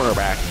best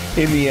cornerback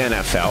in the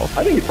NFL.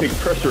 I think it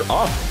takes pressure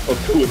off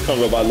of Tua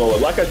Tagovailoa.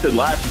 Like I said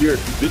last year,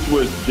 this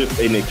was just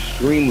an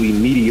extremely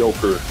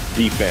mediocre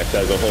defense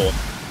as a whole.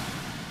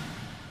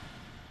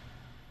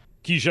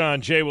 Keyshawn,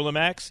 J. Will, and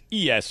Max,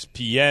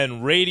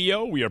 ESPN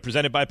Radio. We are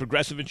presented by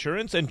Progressive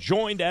Insurance and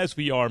joined as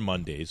we are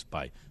Mondays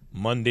by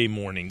Monday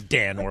Morning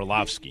Dan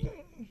Orlovsky,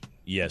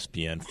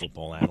 ESPN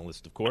football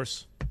analyst, of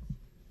course,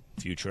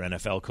 future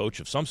NFL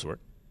coach of some sort,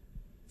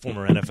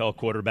 former NFL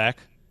quarterback,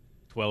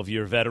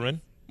 12-year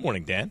veteran.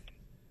 Morning, Dan.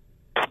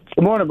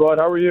 Good morning, bud.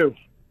 How are you?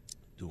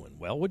 Doing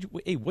well. What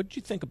did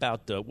you think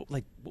about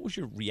what was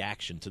your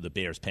reaction to the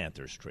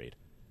Bears-Panthers trade?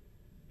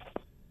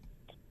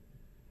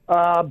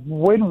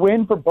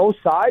 Win-win for both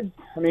sides.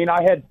 I mean,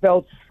 I had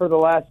felt for the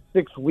last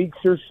 6 weeks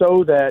or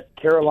so that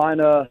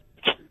Carolina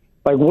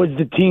was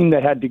the team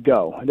that had to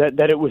go.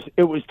 That it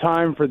was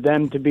time for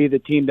them to be the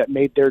team that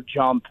made their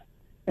jump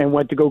and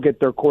went to go get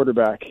their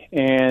quarterback.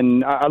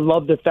 And I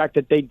love the fact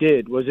that they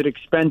did. Was it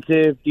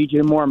expensive?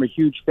 DJ Moore, I'm a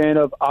huge fan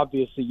of.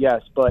 Obviously,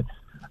 yes. But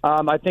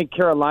I think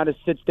Carolina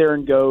sits there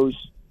and goes,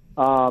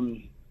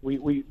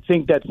 we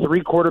think that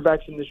 3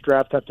 quarterbacks in this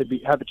draft have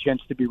a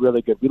chance to be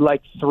really good. We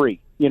like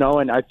 3,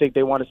 and I think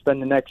they want to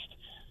spend the next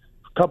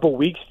couple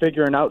weeks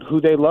figuring out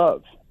who they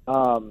love.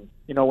 When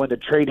the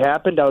trade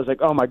happened, I was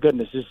like, oh my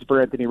goodness, this is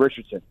for Anthony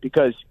Richardson,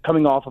 because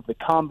coming off of the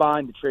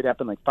combine, the trade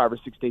happened 5 or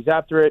 6 days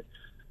after it.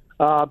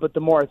 But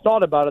the more I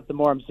thought about it, the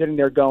more I'm sitting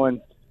there going,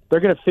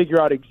 they're going to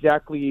figure out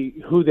exactly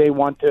who they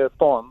want to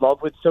fall in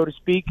love with, so to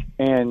speak.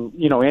 And,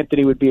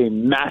 Anthony would be a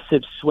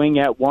massive swing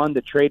at 1.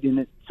 The trade in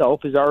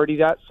itself is already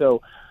that.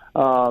 So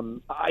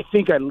I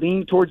think I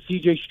lean towards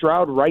C.J.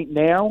 Stroud right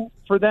now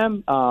for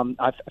them.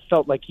 I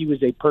felt like he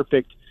was a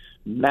perfect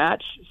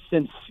match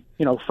since,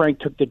 Frank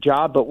took the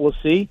job, but we'll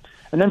see.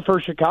 And then for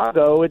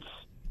Chicago, it's,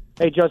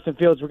 hey, Justin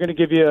Fields, we're going to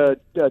give you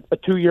a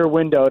 2-year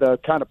window to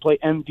kind of play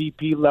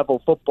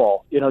MVP-level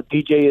football.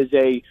 DJ is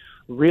a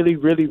really,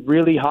 really,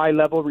 really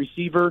high-level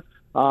receiver,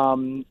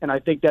 and I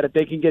think that if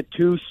they can get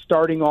 2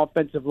 starting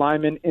offensive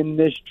linemen in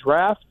this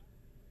draft,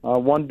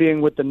 one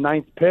being with the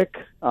 9th pick,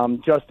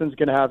 Justin's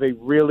going to have a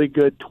really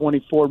good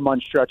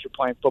 24-month stretch of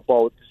playing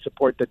football with the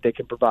support that they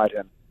can provide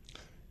him.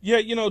 Yeah,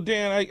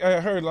 Dan,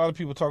 I heard a lot of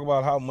people talk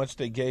about how much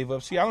they gave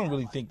up. See, I don't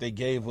really think they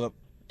gave up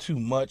too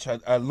much.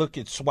 I look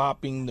at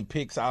swapping the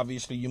picks.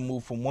 Obviously, you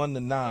move from 1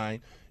 to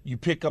 9. You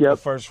pick up the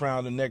first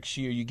round the next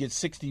year. You get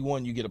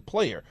 61. You get a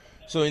player.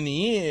 So in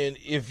the end,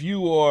 if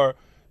you are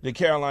the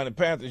Carolina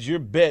Panthers, you're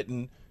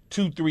betting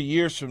 2-3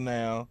 years from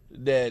now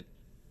that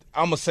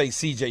I'm going to say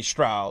C.J.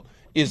 Stroud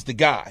is the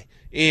guy.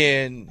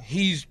 And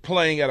he's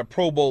playing at a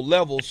Pro Bowl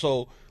level.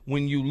 So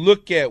when you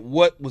look at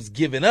what was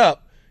given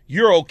up,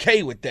 you're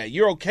okay with that.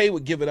 You're okay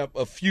with giving up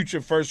a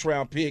future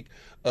first-round pick,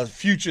 a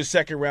future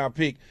second-round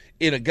pick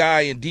in a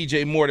guy in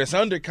DJ Moore that's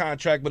under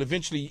contract, but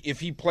eventually if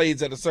he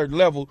plays at a certain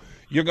level,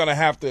 you're going to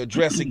have to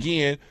address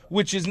again,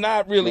 which is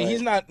not really –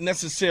 he's not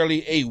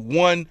necessarily a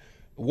one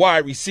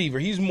wide receiver.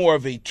 He's more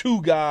of a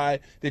 2 guy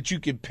that you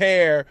can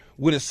pair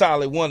with a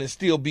solid 1 and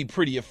still be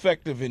pretty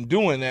effective in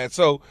doing that.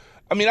 So,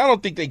 I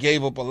don't think they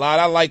gave up a lot.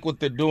 I like what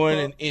they're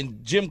doing,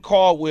 and Jim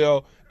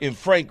Caldwell – and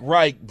Frank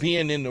Reich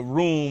being in the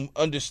room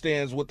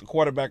understands what the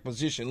quarterback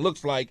position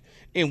looks like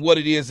and what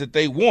it is that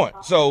they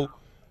want. So,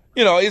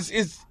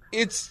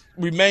 it's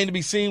remained to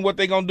be seen what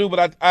they're going to do,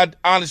 but I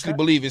honestly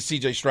believe it's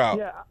C.J. Stroud.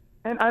 Yeah,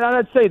 and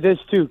I'd say this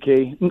too,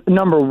 Key.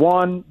 Number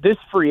one, this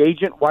free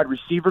agent wide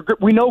receiver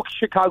group, we know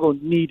Chicago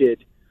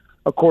needed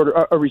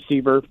a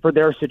receiver for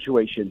their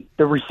situation.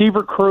 The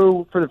receiver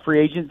crew for the free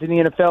agents in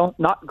the NFL,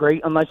 not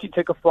great unless you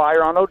take a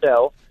flyer on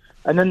Odell.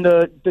 And then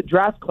the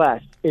draft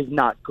class is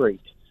not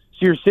great.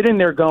 So you're sitting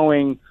there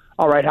going,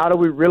 all right, how do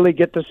we really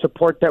get the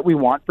support that we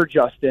want for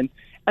Justin?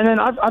 And then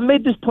I've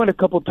made this point a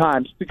couple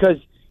times because,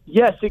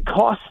 yes, it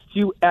costs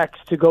you X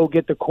to go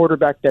get the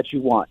quarterback that you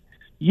want.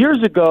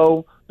 Years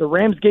ago, the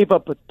Rams gave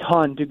up a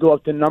ton to go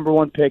up to number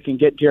 1 pick and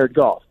get Jared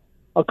Goff.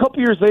 A couple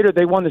years later,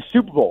 they won the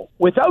Super Bowl.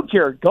 Without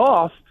Jared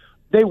Goff,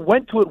 they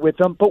went to it with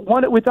him, but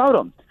won it without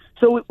him.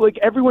 So,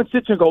 everyone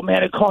sits there and go,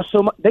 man, it costs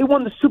so much. They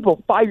won the Super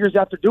Bowl 5 years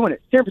after doing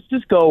it. San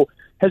Francisco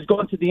has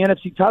gone to the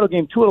NFC title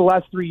game 2 of the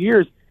last 3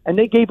 years, and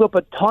they gave up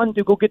a ton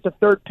to go get the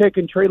third pick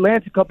and Trey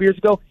Lance a couple years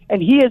ago,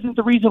 and he isn't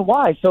the reason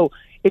why. So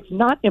it's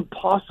not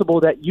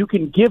impossible that you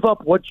can give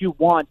up what you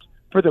want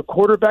for the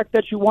quarterback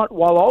that you want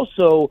while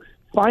also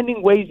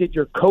finding ways that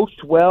you're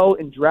coached well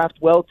and draft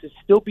well to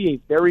still be a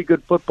very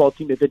good football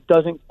team if it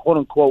doesn't,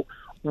 quote-unquote,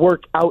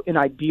 work out in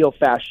ideal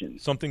fashion.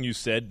 Something you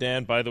said,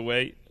 Dan, by the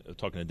way,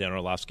 talking to Dan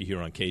Orlovsky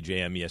here on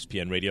KJM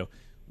ESPN Radio,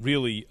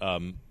 really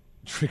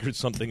triggered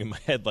something in my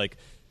head. Like,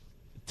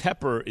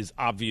 Tepper is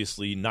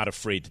obviously not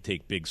afraid to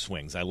take big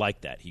swings. I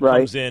like that. He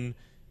comes in,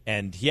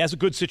 and he has a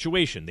good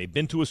situation. They've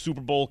been to a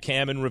Super Bowl,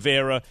 Cam and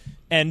Rivera,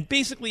 and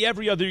basically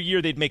every other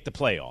year they'd make the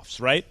playoffs,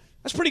 right?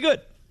 That's pretty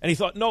good. And he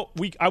thought, no,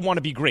 I want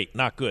to be great,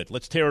 not good.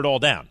 Let's tear it all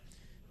down.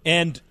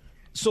 And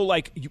so,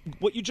 like,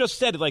 what you just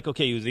said, like,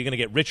 okay, is he going to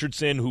get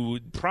Richardson, who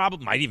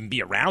probably might even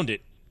be around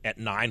it at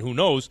 9, who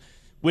knows?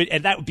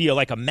 And that would be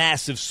like a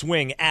massive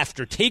swing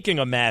after taking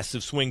a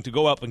massive swing to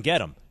go up and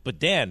get him. But,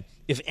 Dan,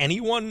 if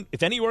any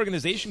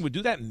organization would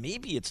do that,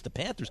 maybe it's the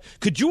Panthers.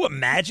 Could you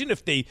imagine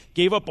if they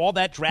gave up all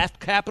that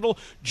draft capital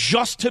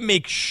just to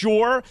make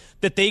sure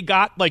that they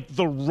got, like,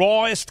 the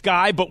rawest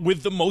guy but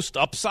with the most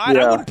upside?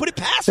 I wouldn't put it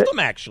past them,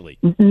 actually.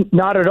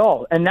 Not at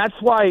all. And that's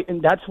why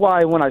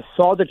when I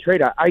saw the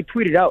trade, I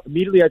tweeted out.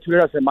 Immediately I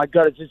tweeted out, I said, my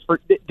God, this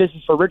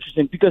is for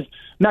Richardson. Because,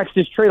 Max,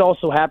 this trade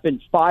also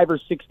happened 5 or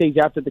 6 days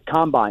after the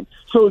Combine.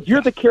 So if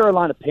you're the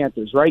Carolina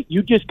Panthers, right,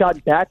 you just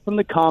got back from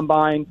the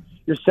Combine,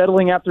 you're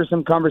settling after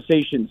some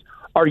conversations.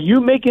 Are you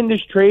making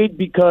this trade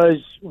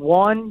because,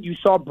 one, you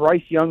saw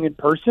Bryce Young in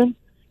person?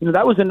 You know,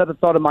 that was another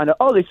thought of mine.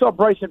 Oh, they saw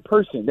Bryce in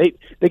person.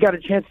 They got a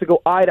chance to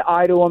go eye to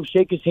eye to him,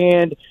 shake his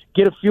hand,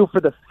 get a feel for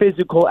the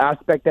physical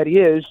aspect that he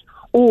is.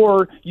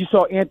 Or you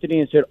saw Anthony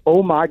and said,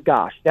 oh, my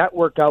gosh, that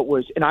workout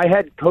was – and I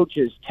had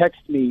coaches text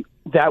me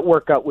that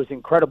workout was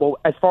incredible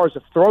as far as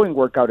a throwing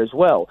workout as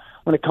well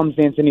when it comes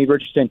to Anthony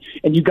Richardson.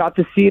 And you got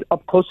to see it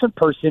up close in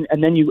person,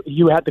 and then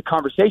you had the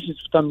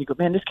conversations with them. You go,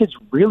 man, this kid's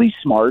really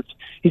smart.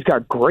 He's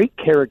got great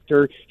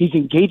character. He's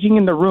engaging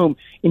in the room,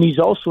 and he's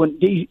also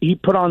he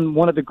put on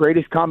one of the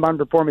greatest combine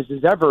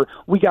performances ever.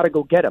 We got to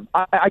go get him.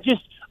 I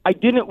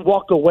didn't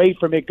walk away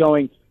from it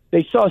going,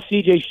 they saw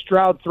C.J.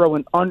 Stroud throw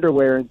in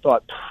underwear and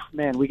thought,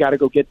 man, we got to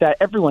go get that.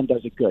 Everyone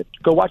does it good.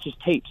 Go watch his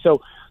tape.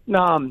 So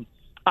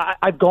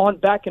I've gone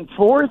back and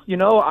forth. You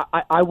know,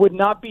 I would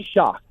not be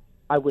shocked.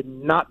 I would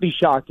not be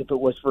shocked if it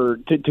was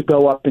to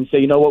go up and say,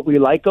 you know what, we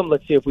like him.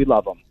 Let's see if we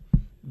love him.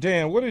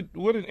 Dan, what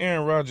did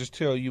Aaron Rodgers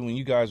tell you when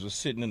you guys were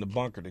sitting in the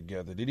bunker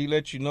together? Did he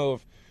let you know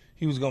if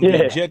he was going to be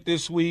a Jet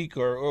this week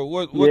or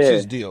what's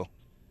his deal?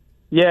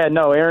 Yeah,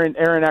 no,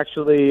 Aaron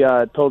actually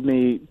told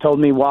me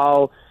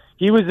while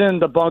he was in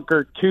the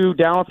bunker 2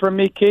 down from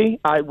me, Key.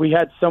 We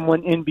had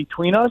someone in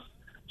between us,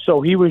 so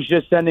he was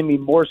just sending me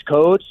Morse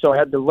code. So I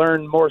had to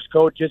learn Morse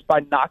code just by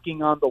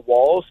knocking on the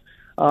walls.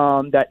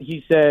 That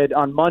he said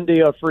on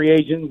Monday of free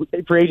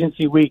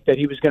agency week that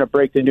he was going to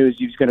break the news.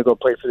 He was going to go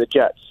play for the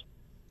Jets.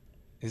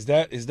 Is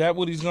that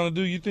what he's going to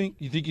do? You think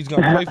he's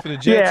going to play for the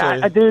Jets?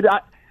 Yeah, dude.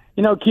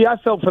 Key, I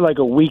felt for like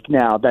a week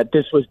now that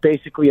this was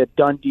basically a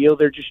done deal.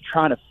 They're just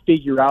trying to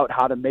figure out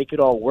how to make it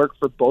all work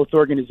for both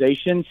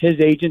organizations. His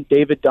agent,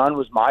 David Dunn,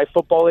 was my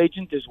football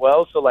agent as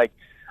well. So, like,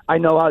 I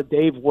know how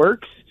Dave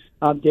works.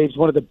 Dave's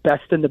one of the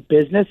best in the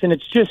business. And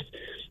it's just,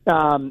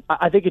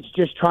 I think it's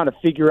just trying to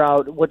figure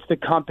out what's the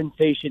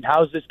compensation.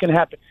 How is this going to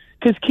happen?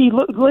 Because, Key,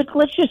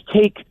 let's just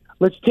take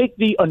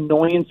the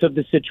annoyance of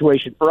the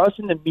situation. For us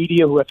in the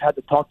media who have had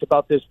to talk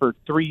about this for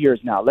 3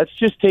 years now, let's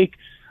just take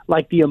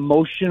like the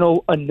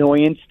emotional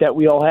annoyance that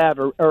we all have,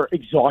 or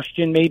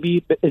exhaustion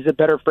maybe is a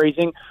better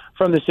phrasing,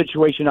 from the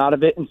situation out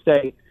of it and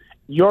say,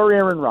 you're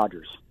Aaron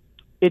Rodgers.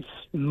 It's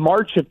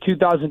March of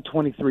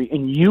 2023,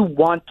 and you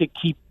want to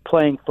keep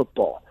playing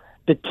football.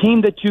 The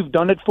team that you've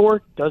done it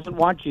for doesn't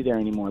want you there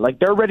anymore. Like,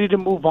 they're ready to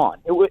move on.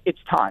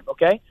 It's time,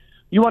 okay?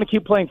 You want to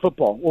keep playing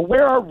football. Well,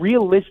 where are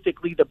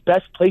realistically the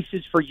best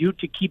places for you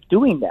to keep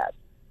doing that?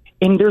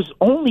 And there's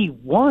only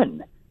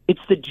one. It's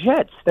the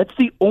Jets. That's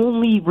the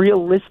only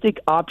realistic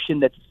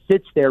option that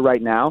sits there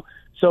right now.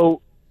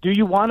 So do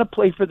you want to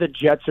play for the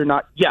Jets or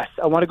not? Yes,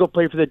 I want to go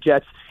play for the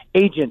Jets.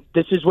 Agent,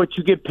 this is what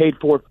you get paid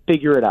for.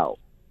 Figure it out.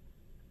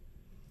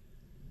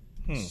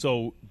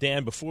 So,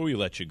 Dan, before we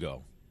let you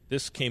go,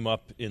 this came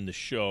up in the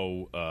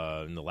show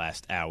in the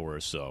last hour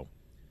or so.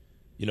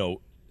 You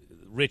know,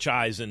 Rich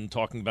Eisen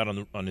talking about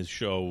on his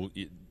show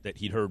that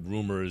he'd heard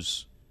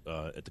rumors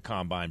at the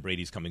Combine,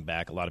 Brady's coming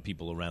back. A lot of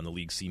people around the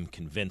league seem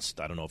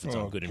convinced. I don't know if it's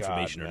on good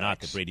information or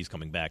not that Brady's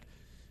coming back.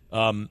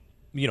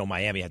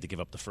 Miami had to give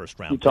up the first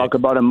round. You talk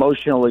about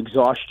emotional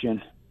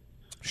exhaustion.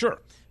 Sure.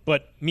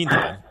 But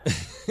meantime,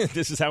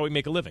 this is how we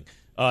make a living.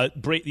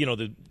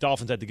 The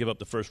Dolphins had to give up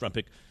the first-round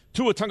pick.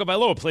 Tua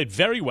Tagovailoa played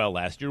very well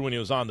last year when he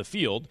was on the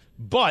field,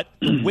 but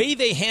the way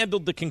they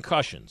handled the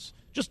concussions,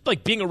 just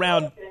like being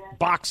around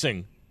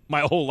boxing my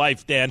whole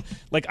life, Dan,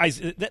 like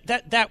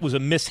that was a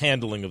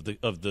mishandling of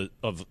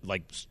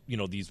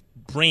these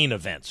brain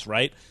events,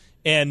 right,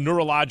 and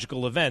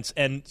neurological events,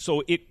 and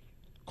so it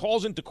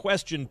calls into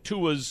question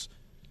Tua's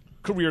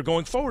career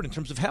going forward in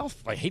terms of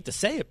health. I hate to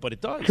say it, but it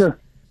does. Sure.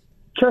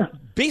 Sure.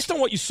 Based on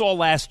what you saw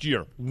last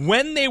year,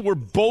 when they were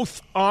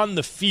both on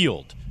the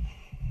field,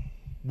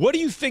 what do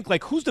you think?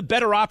 Like, who's the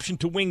better option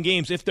to win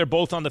games if they're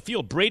both on the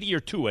field, Brady or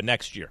Tua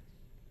next year?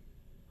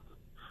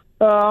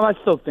 I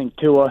still think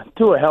Tua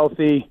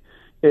healthy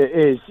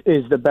is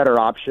the better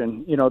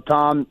option. You know,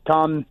 Tom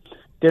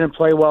didn't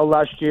play well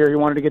last year.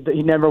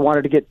 He never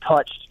wanted to get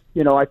touched.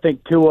 You know, I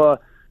think Tua,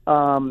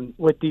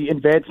 with the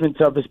advancements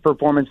of his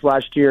performance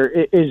last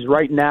year, is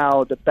right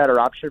now the better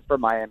option for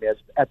Miami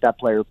at that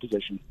player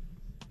position.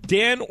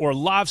 Dan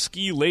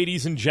Orlovsky,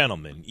 ladies and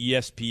gentlemen,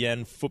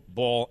 ESPN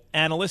football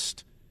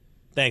analyst.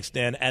 Thanks,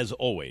 Dan, as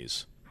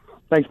always.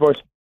 Thanks, boys.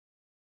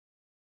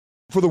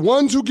 For the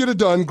ones who get it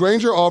done,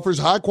 Grainger offers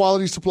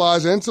high-quality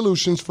supplies and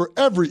solutions for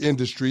every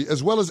industry,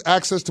 as well as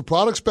access to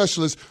product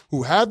specialists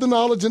who have the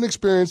knowledge and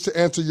experience to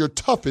answer your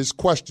toughest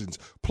questions.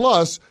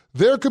 Plus,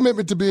 their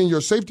commitment to being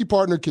your safety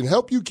partner can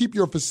help you keep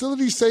your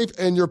facility safe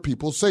and your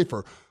people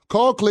safer.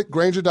 Call, click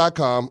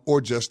Grainger.com, or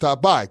just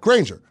stop by.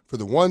 Grainger, for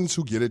the ones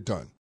who get it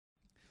done.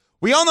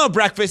 We all know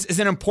breakfast is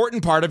an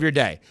important part of your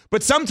day,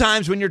 but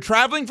sometimes when you're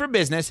traveling for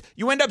business,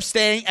 you end up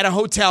staying at a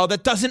hotel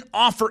that doesn't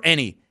offer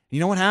any.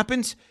 You know what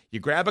happens? You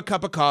grab a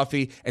cup of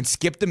coffee and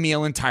skip the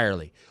meal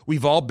entirely.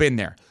 We've all been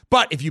there.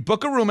 But if you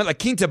book a room at La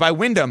Quinta by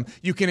Wyndham,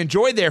 you can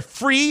enjoy their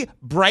free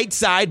Bright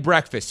Side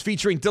breakfast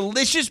featuring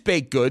delicious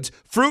baked goods,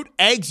 fruit,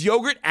 eggs,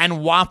 yogurt,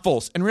 and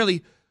waffles. And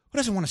really, who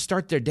doesn't want to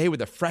start their day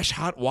with a fresh,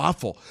 hot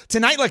waffle?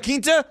 Tonight, La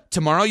Quinta,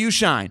 tomorrow you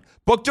shine.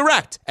 Book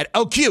direct at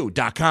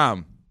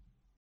LQ.com.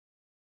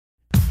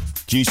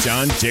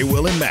 Keyshawn, J.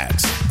 Will, and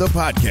Max, the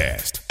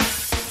podcast.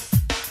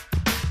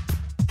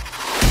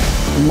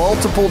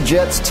 Multiple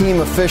Jets team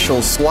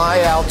officials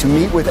fly out to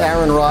meet with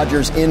Aaron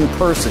Rodgers in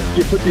person.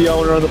 You put the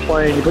owner on the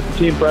plane, you put the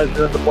team president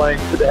on the plane,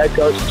 you put the head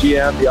coach,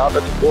 GM, the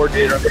offensive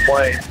coordinator on the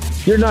plane.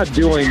 You're not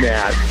doing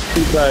that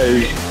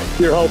because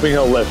you're hoping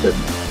he'll listen.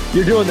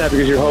 You're doing that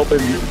because you're hoping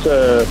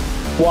to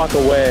walk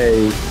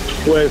away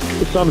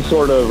with some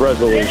sort of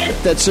resolution.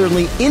 That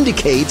certainly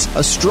indicates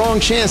a strong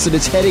chance that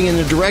it's heading in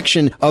the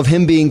direction of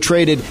him being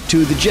traded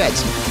to the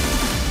Jets.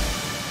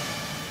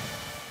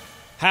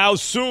 How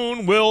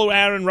soon will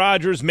Aaron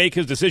Rodgers make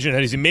his decision?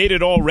 Has he made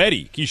it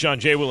already? Keyshawn,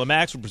 J. Will, and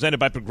Max, presented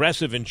by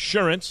Progressive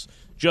Insurance.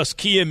 Just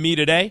Key and me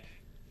today.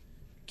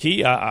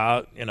 Key,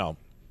 I'll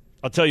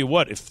tell you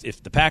what.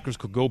 If the Packers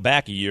could go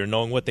back a year,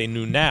 knowing what they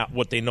know now,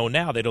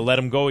 they'd have let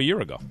him go a year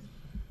ago,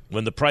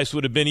 when the price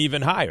would have been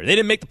even higher. They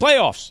didn't make the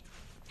playoffs.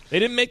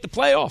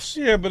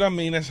 Yeah, but I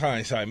mean, that's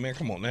hindsight, man.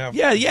 Come on now.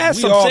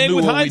 Yes, we I'm all saying knew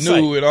with what hindsight.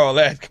 we knew and all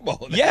that. Come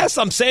on now. Yes,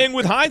 I'm saying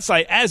with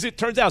hindsight, as it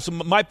turns out. So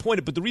my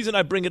point, but the reason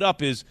I bring it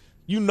up is,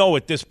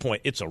 at this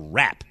point, it's a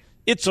wrap.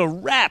 It's a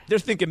wrap. They're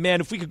thinking, man,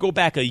 if we could go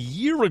back a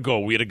year ago,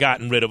 we'd have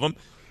gotten rid of him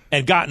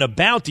and gotten a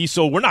bounty.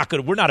 So we're not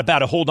about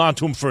to hold on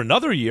to him for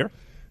another year.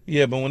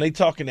 Yeah, but when they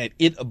talking that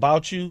it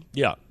about you,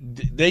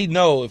 they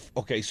know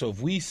so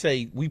if we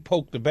say we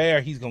poke the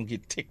bear, he's gonna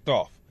get ticked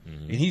off,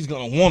 and he's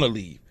gonna want to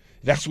leave.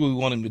 That's what we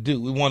want him to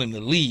do. We want him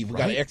to leave. We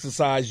got to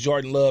exercise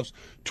Jordan Love's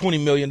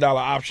 $20 million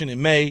option in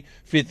May,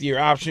 fifth-year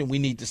option. We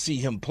need to see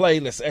him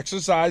play. Let's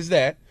exercise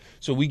that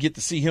so we get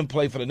to see him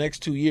play for the next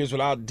 2 years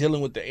without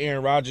dealing with the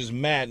Aaron Rodgers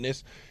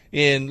madness,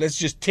 and let's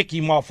just tick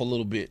him off a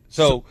little bit.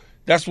 So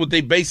that's what they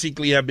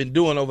basically have been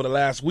doing over the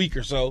last week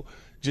or so,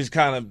 just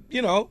kind of,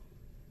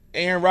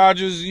 Aaron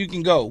Rodgers, you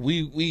can go.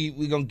 We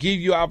going to give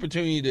you an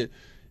opportunity to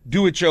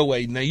do it your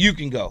way. Now you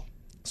can go.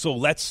 So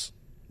let's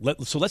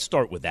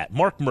start with that.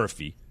 Mark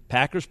Murphy,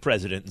 Packers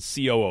president and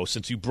COO,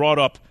 since you brought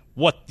up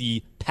what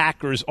the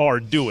Packers are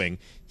doing,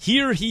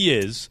 here he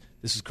is.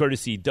 This is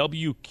courtesy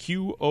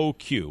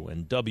WQOQ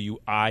and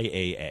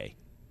WIAA.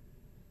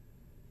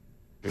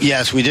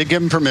 Yes, we did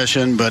give him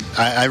permission, but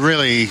I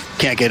really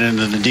can't get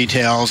into the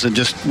details. And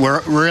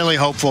we're really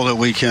hopeful that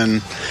we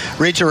can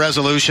reach a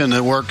resolution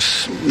that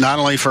works not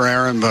only for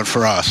Aaron, but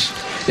for us.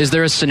 Is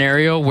there a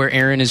scenario where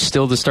Aaron is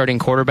still the starting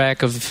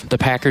quarterback of the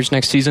Packers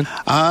next season?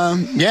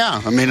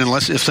 Yeah. I mean,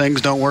 if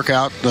things don't work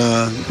out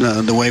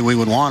the way we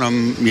would want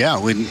them, yeah.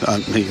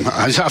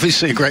 He's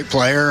obviously a great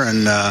player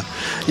and,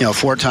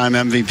 four-time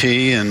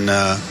MVP.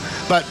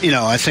 But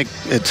I think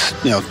it's,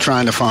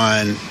 trying to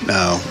find,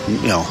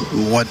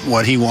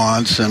 what he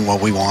wants and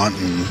what we want.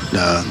 And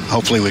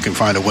hopefully we can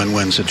find a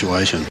win-win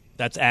situation.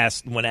 That's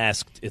asked,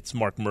 it's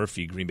Mark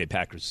Murphy, Green Bay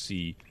Packers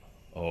CEO,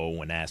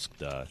 when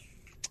asked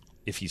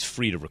if he's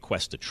free to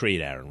request to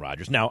trade Aaron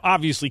Rodgers. Now,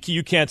 obviously,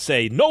 you can't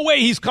say, no way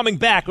he's coming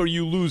back, or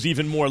you lose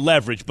even more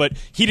leverage. But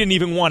he didn't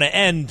even want to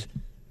end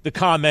the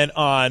comment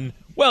on,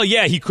 well,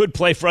 yeah, he could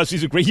play for us.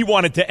 He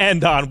wanted to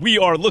end on, we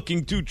are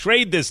looking to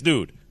trade this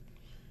dude.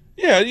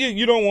 Yeah,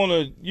 you don't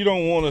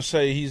want to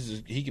say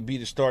he could be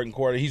the starting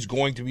quarterback. He's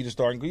going to be the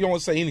starting. You don't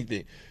want to say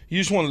anything. You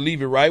just want to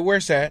leave it right where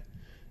it's at.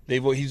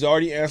 He's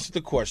already answered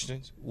the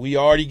questions. We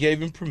already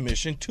gave him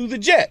permission to the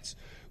Jets.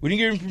 We didn't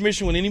give him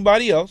permission with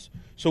anybody else.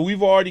 So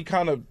we've already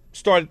kind of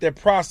started that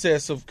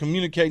process of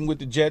communicating with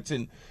the Jets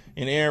and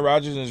Aaron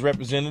Rodgers and his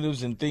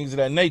representatives and things of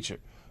that nature.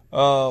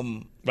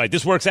 Right,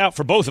 this works out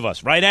for both of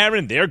us, right,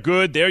 Aaron? They're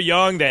good, they're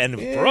young, and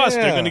for us,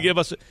 they're going to give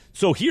us.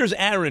 So here's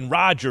Aaron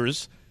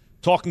Rodgers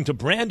talking to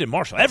Brandon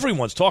Marshall.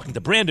 Everyone's talking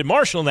to Brandon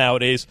Marshall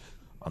nowadays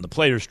on the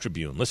Players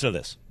Tribune. Listen to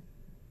this.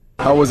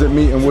 How was it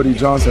meeting Woody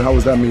Johnson? How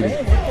was that meeting?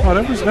 Oh,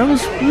 that was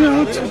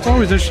it's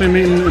always interesting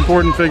meeting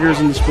important figures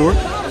in the sport.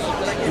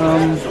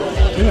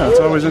 It's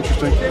always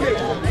interesting.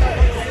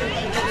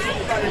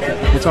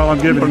 That's all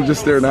I'm giving you. I'm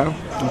just there now.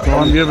 That's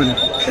all I'm giving you.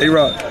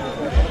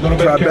 A-Rod. Little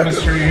bit of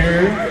chemistry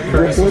here.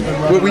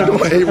 What we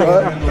doing,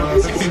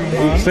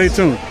 A-Rod? Stay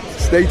tuned.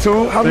 Stay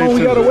tuned? How long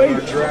we got to wait?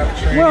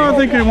 Well, I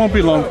think it won't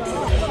be long.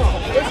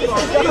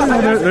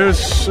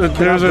 There's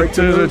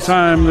a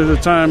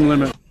time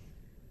limit.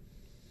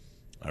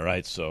 All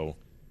right, so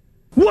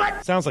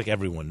what? Sounds like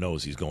everyone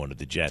knows he's going to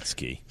the Jets,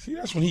 Key. See,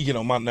 that's when he get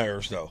on my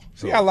nerves, though.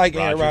 See, I like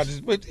Aaron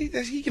Rodgers, but he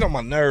get on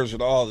my nerves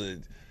with all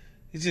the.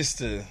 It's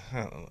just, I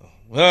don't know.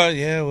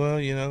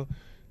 Well,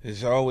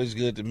 it's always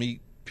good to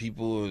meet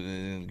people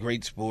in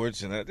great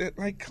sports, and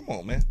like, come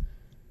on, man.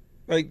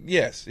 Like,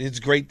 yes, it's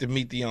great to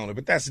meet the owner,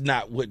 but that's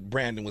not what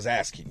Brandon was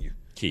asking you.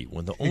 Key,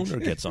 when the owner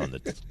gets on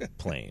the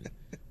plane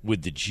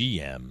with the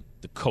GM,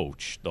 the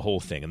coach, the whole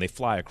thing, and they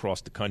fly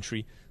across the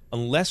country,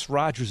 unless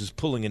Rodgers is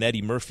pulling an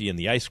Eddie Murphy in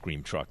the ice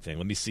cream truck thing.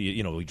 Let me see,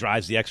 he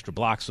drives the extra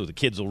block so the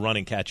kids will run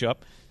and catch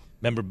up.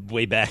 Remember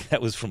way back,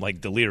 that was from,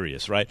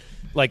 Delirious, right?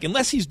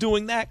 Unless he's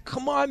doing that,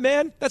 come on,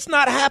 man. That's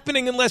not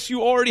happening unless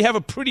you already have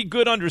a pretty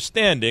good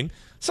understanding.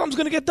 Something's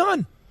going to get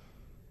done.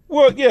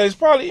 Well, yeah, it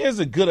probably is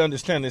a good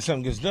understanding that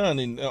something gets done,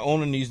 and the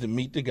owner needs to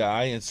meet the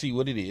guy and see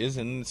what it is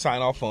and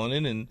sign off on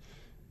it, and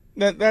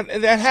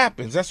that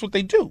happens. That's what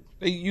they do.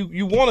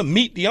 You want to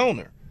meet the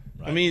owner.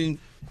 Right. I mean,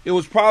 it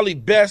was probably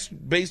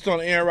best based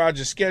on Aaron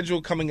Rodgers'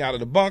 schedule coming out of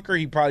the bunker.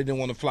 He probably didn't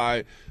want to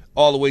fly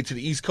all the way to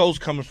the East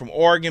Coast, coming from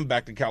Oregon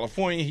back to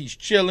California. He's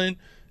chilling.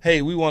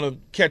 Hey, we want to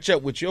catch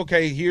up with you.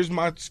 Okay, here's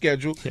my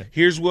schedule. Yeah.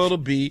 Here's where it'll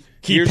be.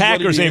 Key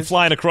Packers ain't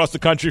flying across the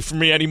country for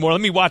me anymore.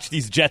 Let me watch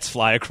these Jets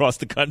fly across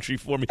the country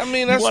for me. I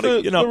mean, that's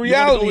the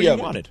reality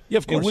of it. Yeah,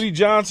 of course. And Woody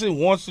Johnson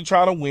wants to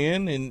try to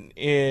win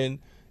and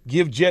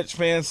give Jets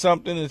fans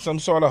something and some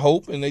sort of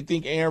hope, and they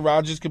think Aaron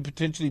Rodgers could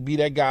potentially be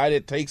that guy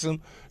that takes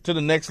them to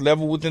the next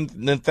level with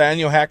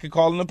Nathaniel Hackett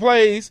calling the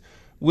plays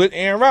with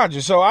Aaron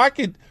Rodgers. So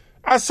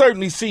I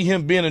certainly see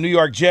him being a New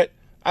York Jet.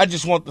 I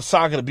just want the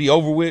saga to be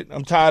over with.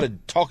 I'm tired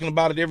of talking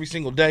about it every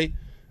single day.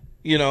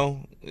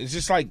 It's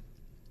just like,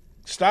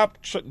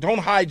 don't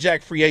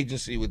hijack free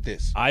agency with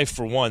this. I,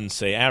 for one,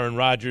 say, Aaron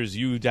Rodgers,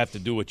 you'd have to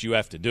do what you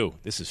have to do.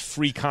 This is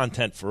free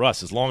content for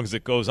us as long as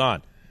it goes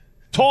on.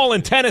 Tall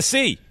in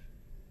Tennessee.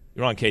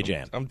 You're on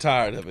KJM. I'm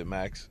tired of it,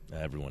 Max.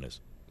 Everyone is.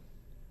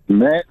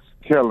 Max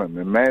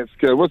Kellerman.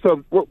 What's up?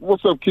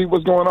 What's up, Keith?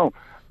 What's going on?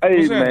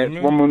 Hey, Max,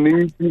 I'm going to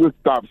need you to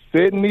stop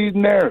setting these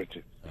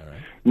narratives. All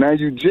right. Now,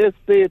 you just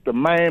said the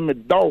Miami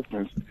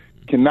Dolphins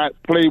cannot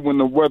play when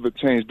the weather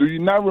changes. Do you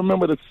not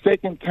remember the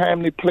second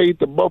time they played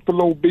the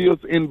Buffalo Bills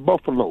in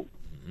Buffalo?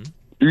 Mm-hmm.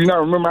 Do you not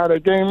remember how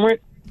that game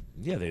went?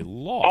 Yeah, they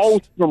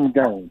lost. Awesome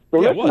game. So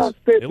let's not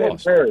set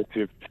that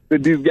narrative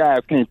that these guys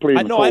can't play.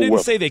 I didn't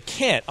say they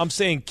can't. I'm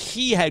saying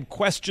Key had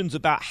questions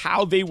about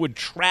how they would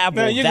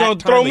travel. Now you're going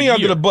to throw me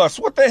under the bus.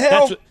 What the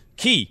hell?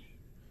 Key,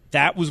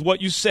 that was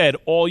what you said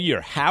all year.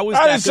 How is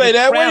I that didn't say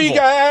that. Travel? What do you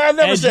got? I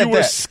never said that. And you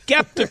were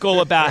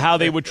skeptical about how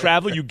they would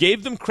travel. You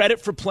gave them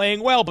credit for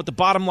playing well, but the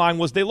bottom line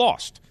was they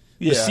lost.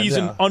 The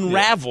season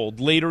unraveled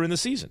later in the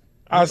season.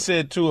 I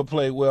said Tua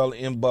played well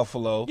in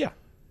Buffalo. Yeah.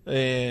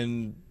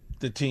 And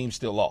the team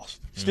still lost.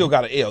 Still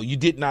got an L. You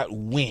did not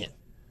win.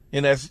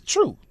 And that's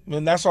true. I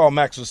mean, that's all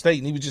Max was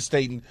stating. He was just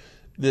stating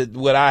that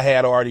what I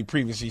had already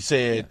previously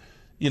said,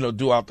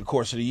 throughout the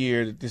course of the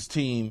year, that this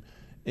team,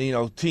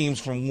 teams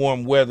from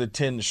warm weather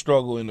tend to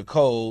struggle in the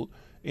cold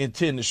and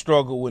tend to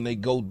struggle when they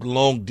go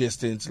long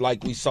distance,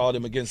 like we saw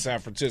them against San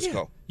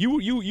Francisco. Yeah.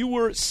 You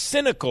were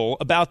cynical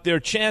about their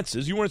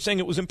chances. You weren't saying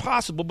it was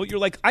impossible, but you're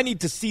like, I need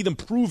to see them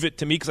prove it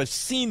to me because I've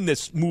seen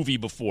this movie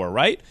before,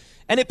 right?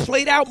 And it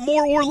played out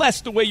more or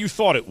less the way you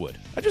thought it would.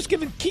 I'm just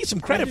giving Key some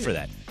credit for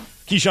that.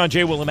 Keyshawn,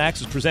 J. Will, and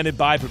Max is presented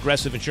by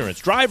Progressive Insurance.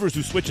 Drivers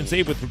who switch and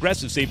save with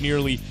Progressive save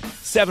nearly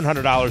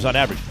 $700 on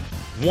average.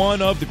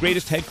 One of the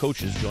greatest head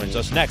coaches joins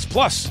us next.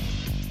 Plus,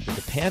 did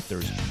the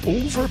Panthers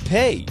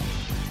overpay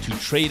to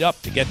trade up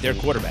to get their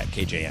quarterback,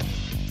 KJM?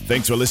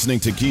 Thanks for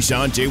listening to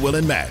Keyshawn, J. Will,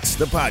 and Max,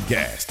 the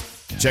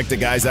podcast. Check the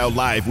guys out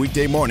live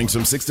weekday mornings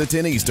from 6 to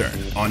 10 Eastern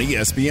on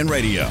ESPN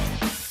Radio.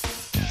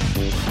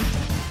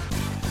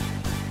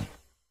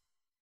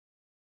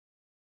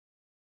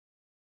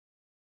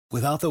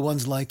 Without the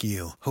ones like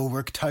you, who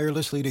work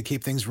tirelessly to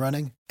keep things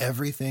running,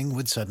 everything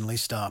would suddenly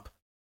stop.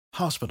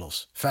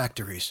 Hospitals,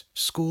 factories,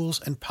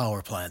 schools, and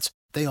power plants,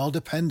 they all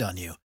depend on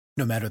you.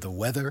 No matter the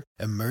weather,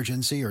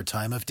 emergency, or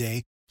time of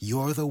day,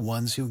 you're the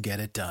ones who get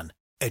it done.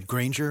 At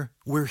Grainger,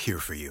 we're here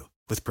for you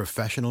with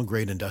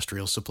professional-grade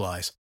industrial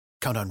supplies.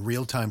 Count on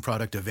real-time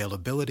product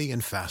availability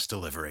and fast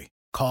delivery.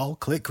 Call,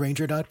 click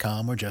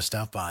Grainger.com, or just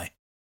stop by.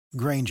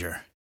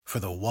 Grainger, for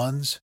the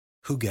ones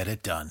who get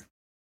it done.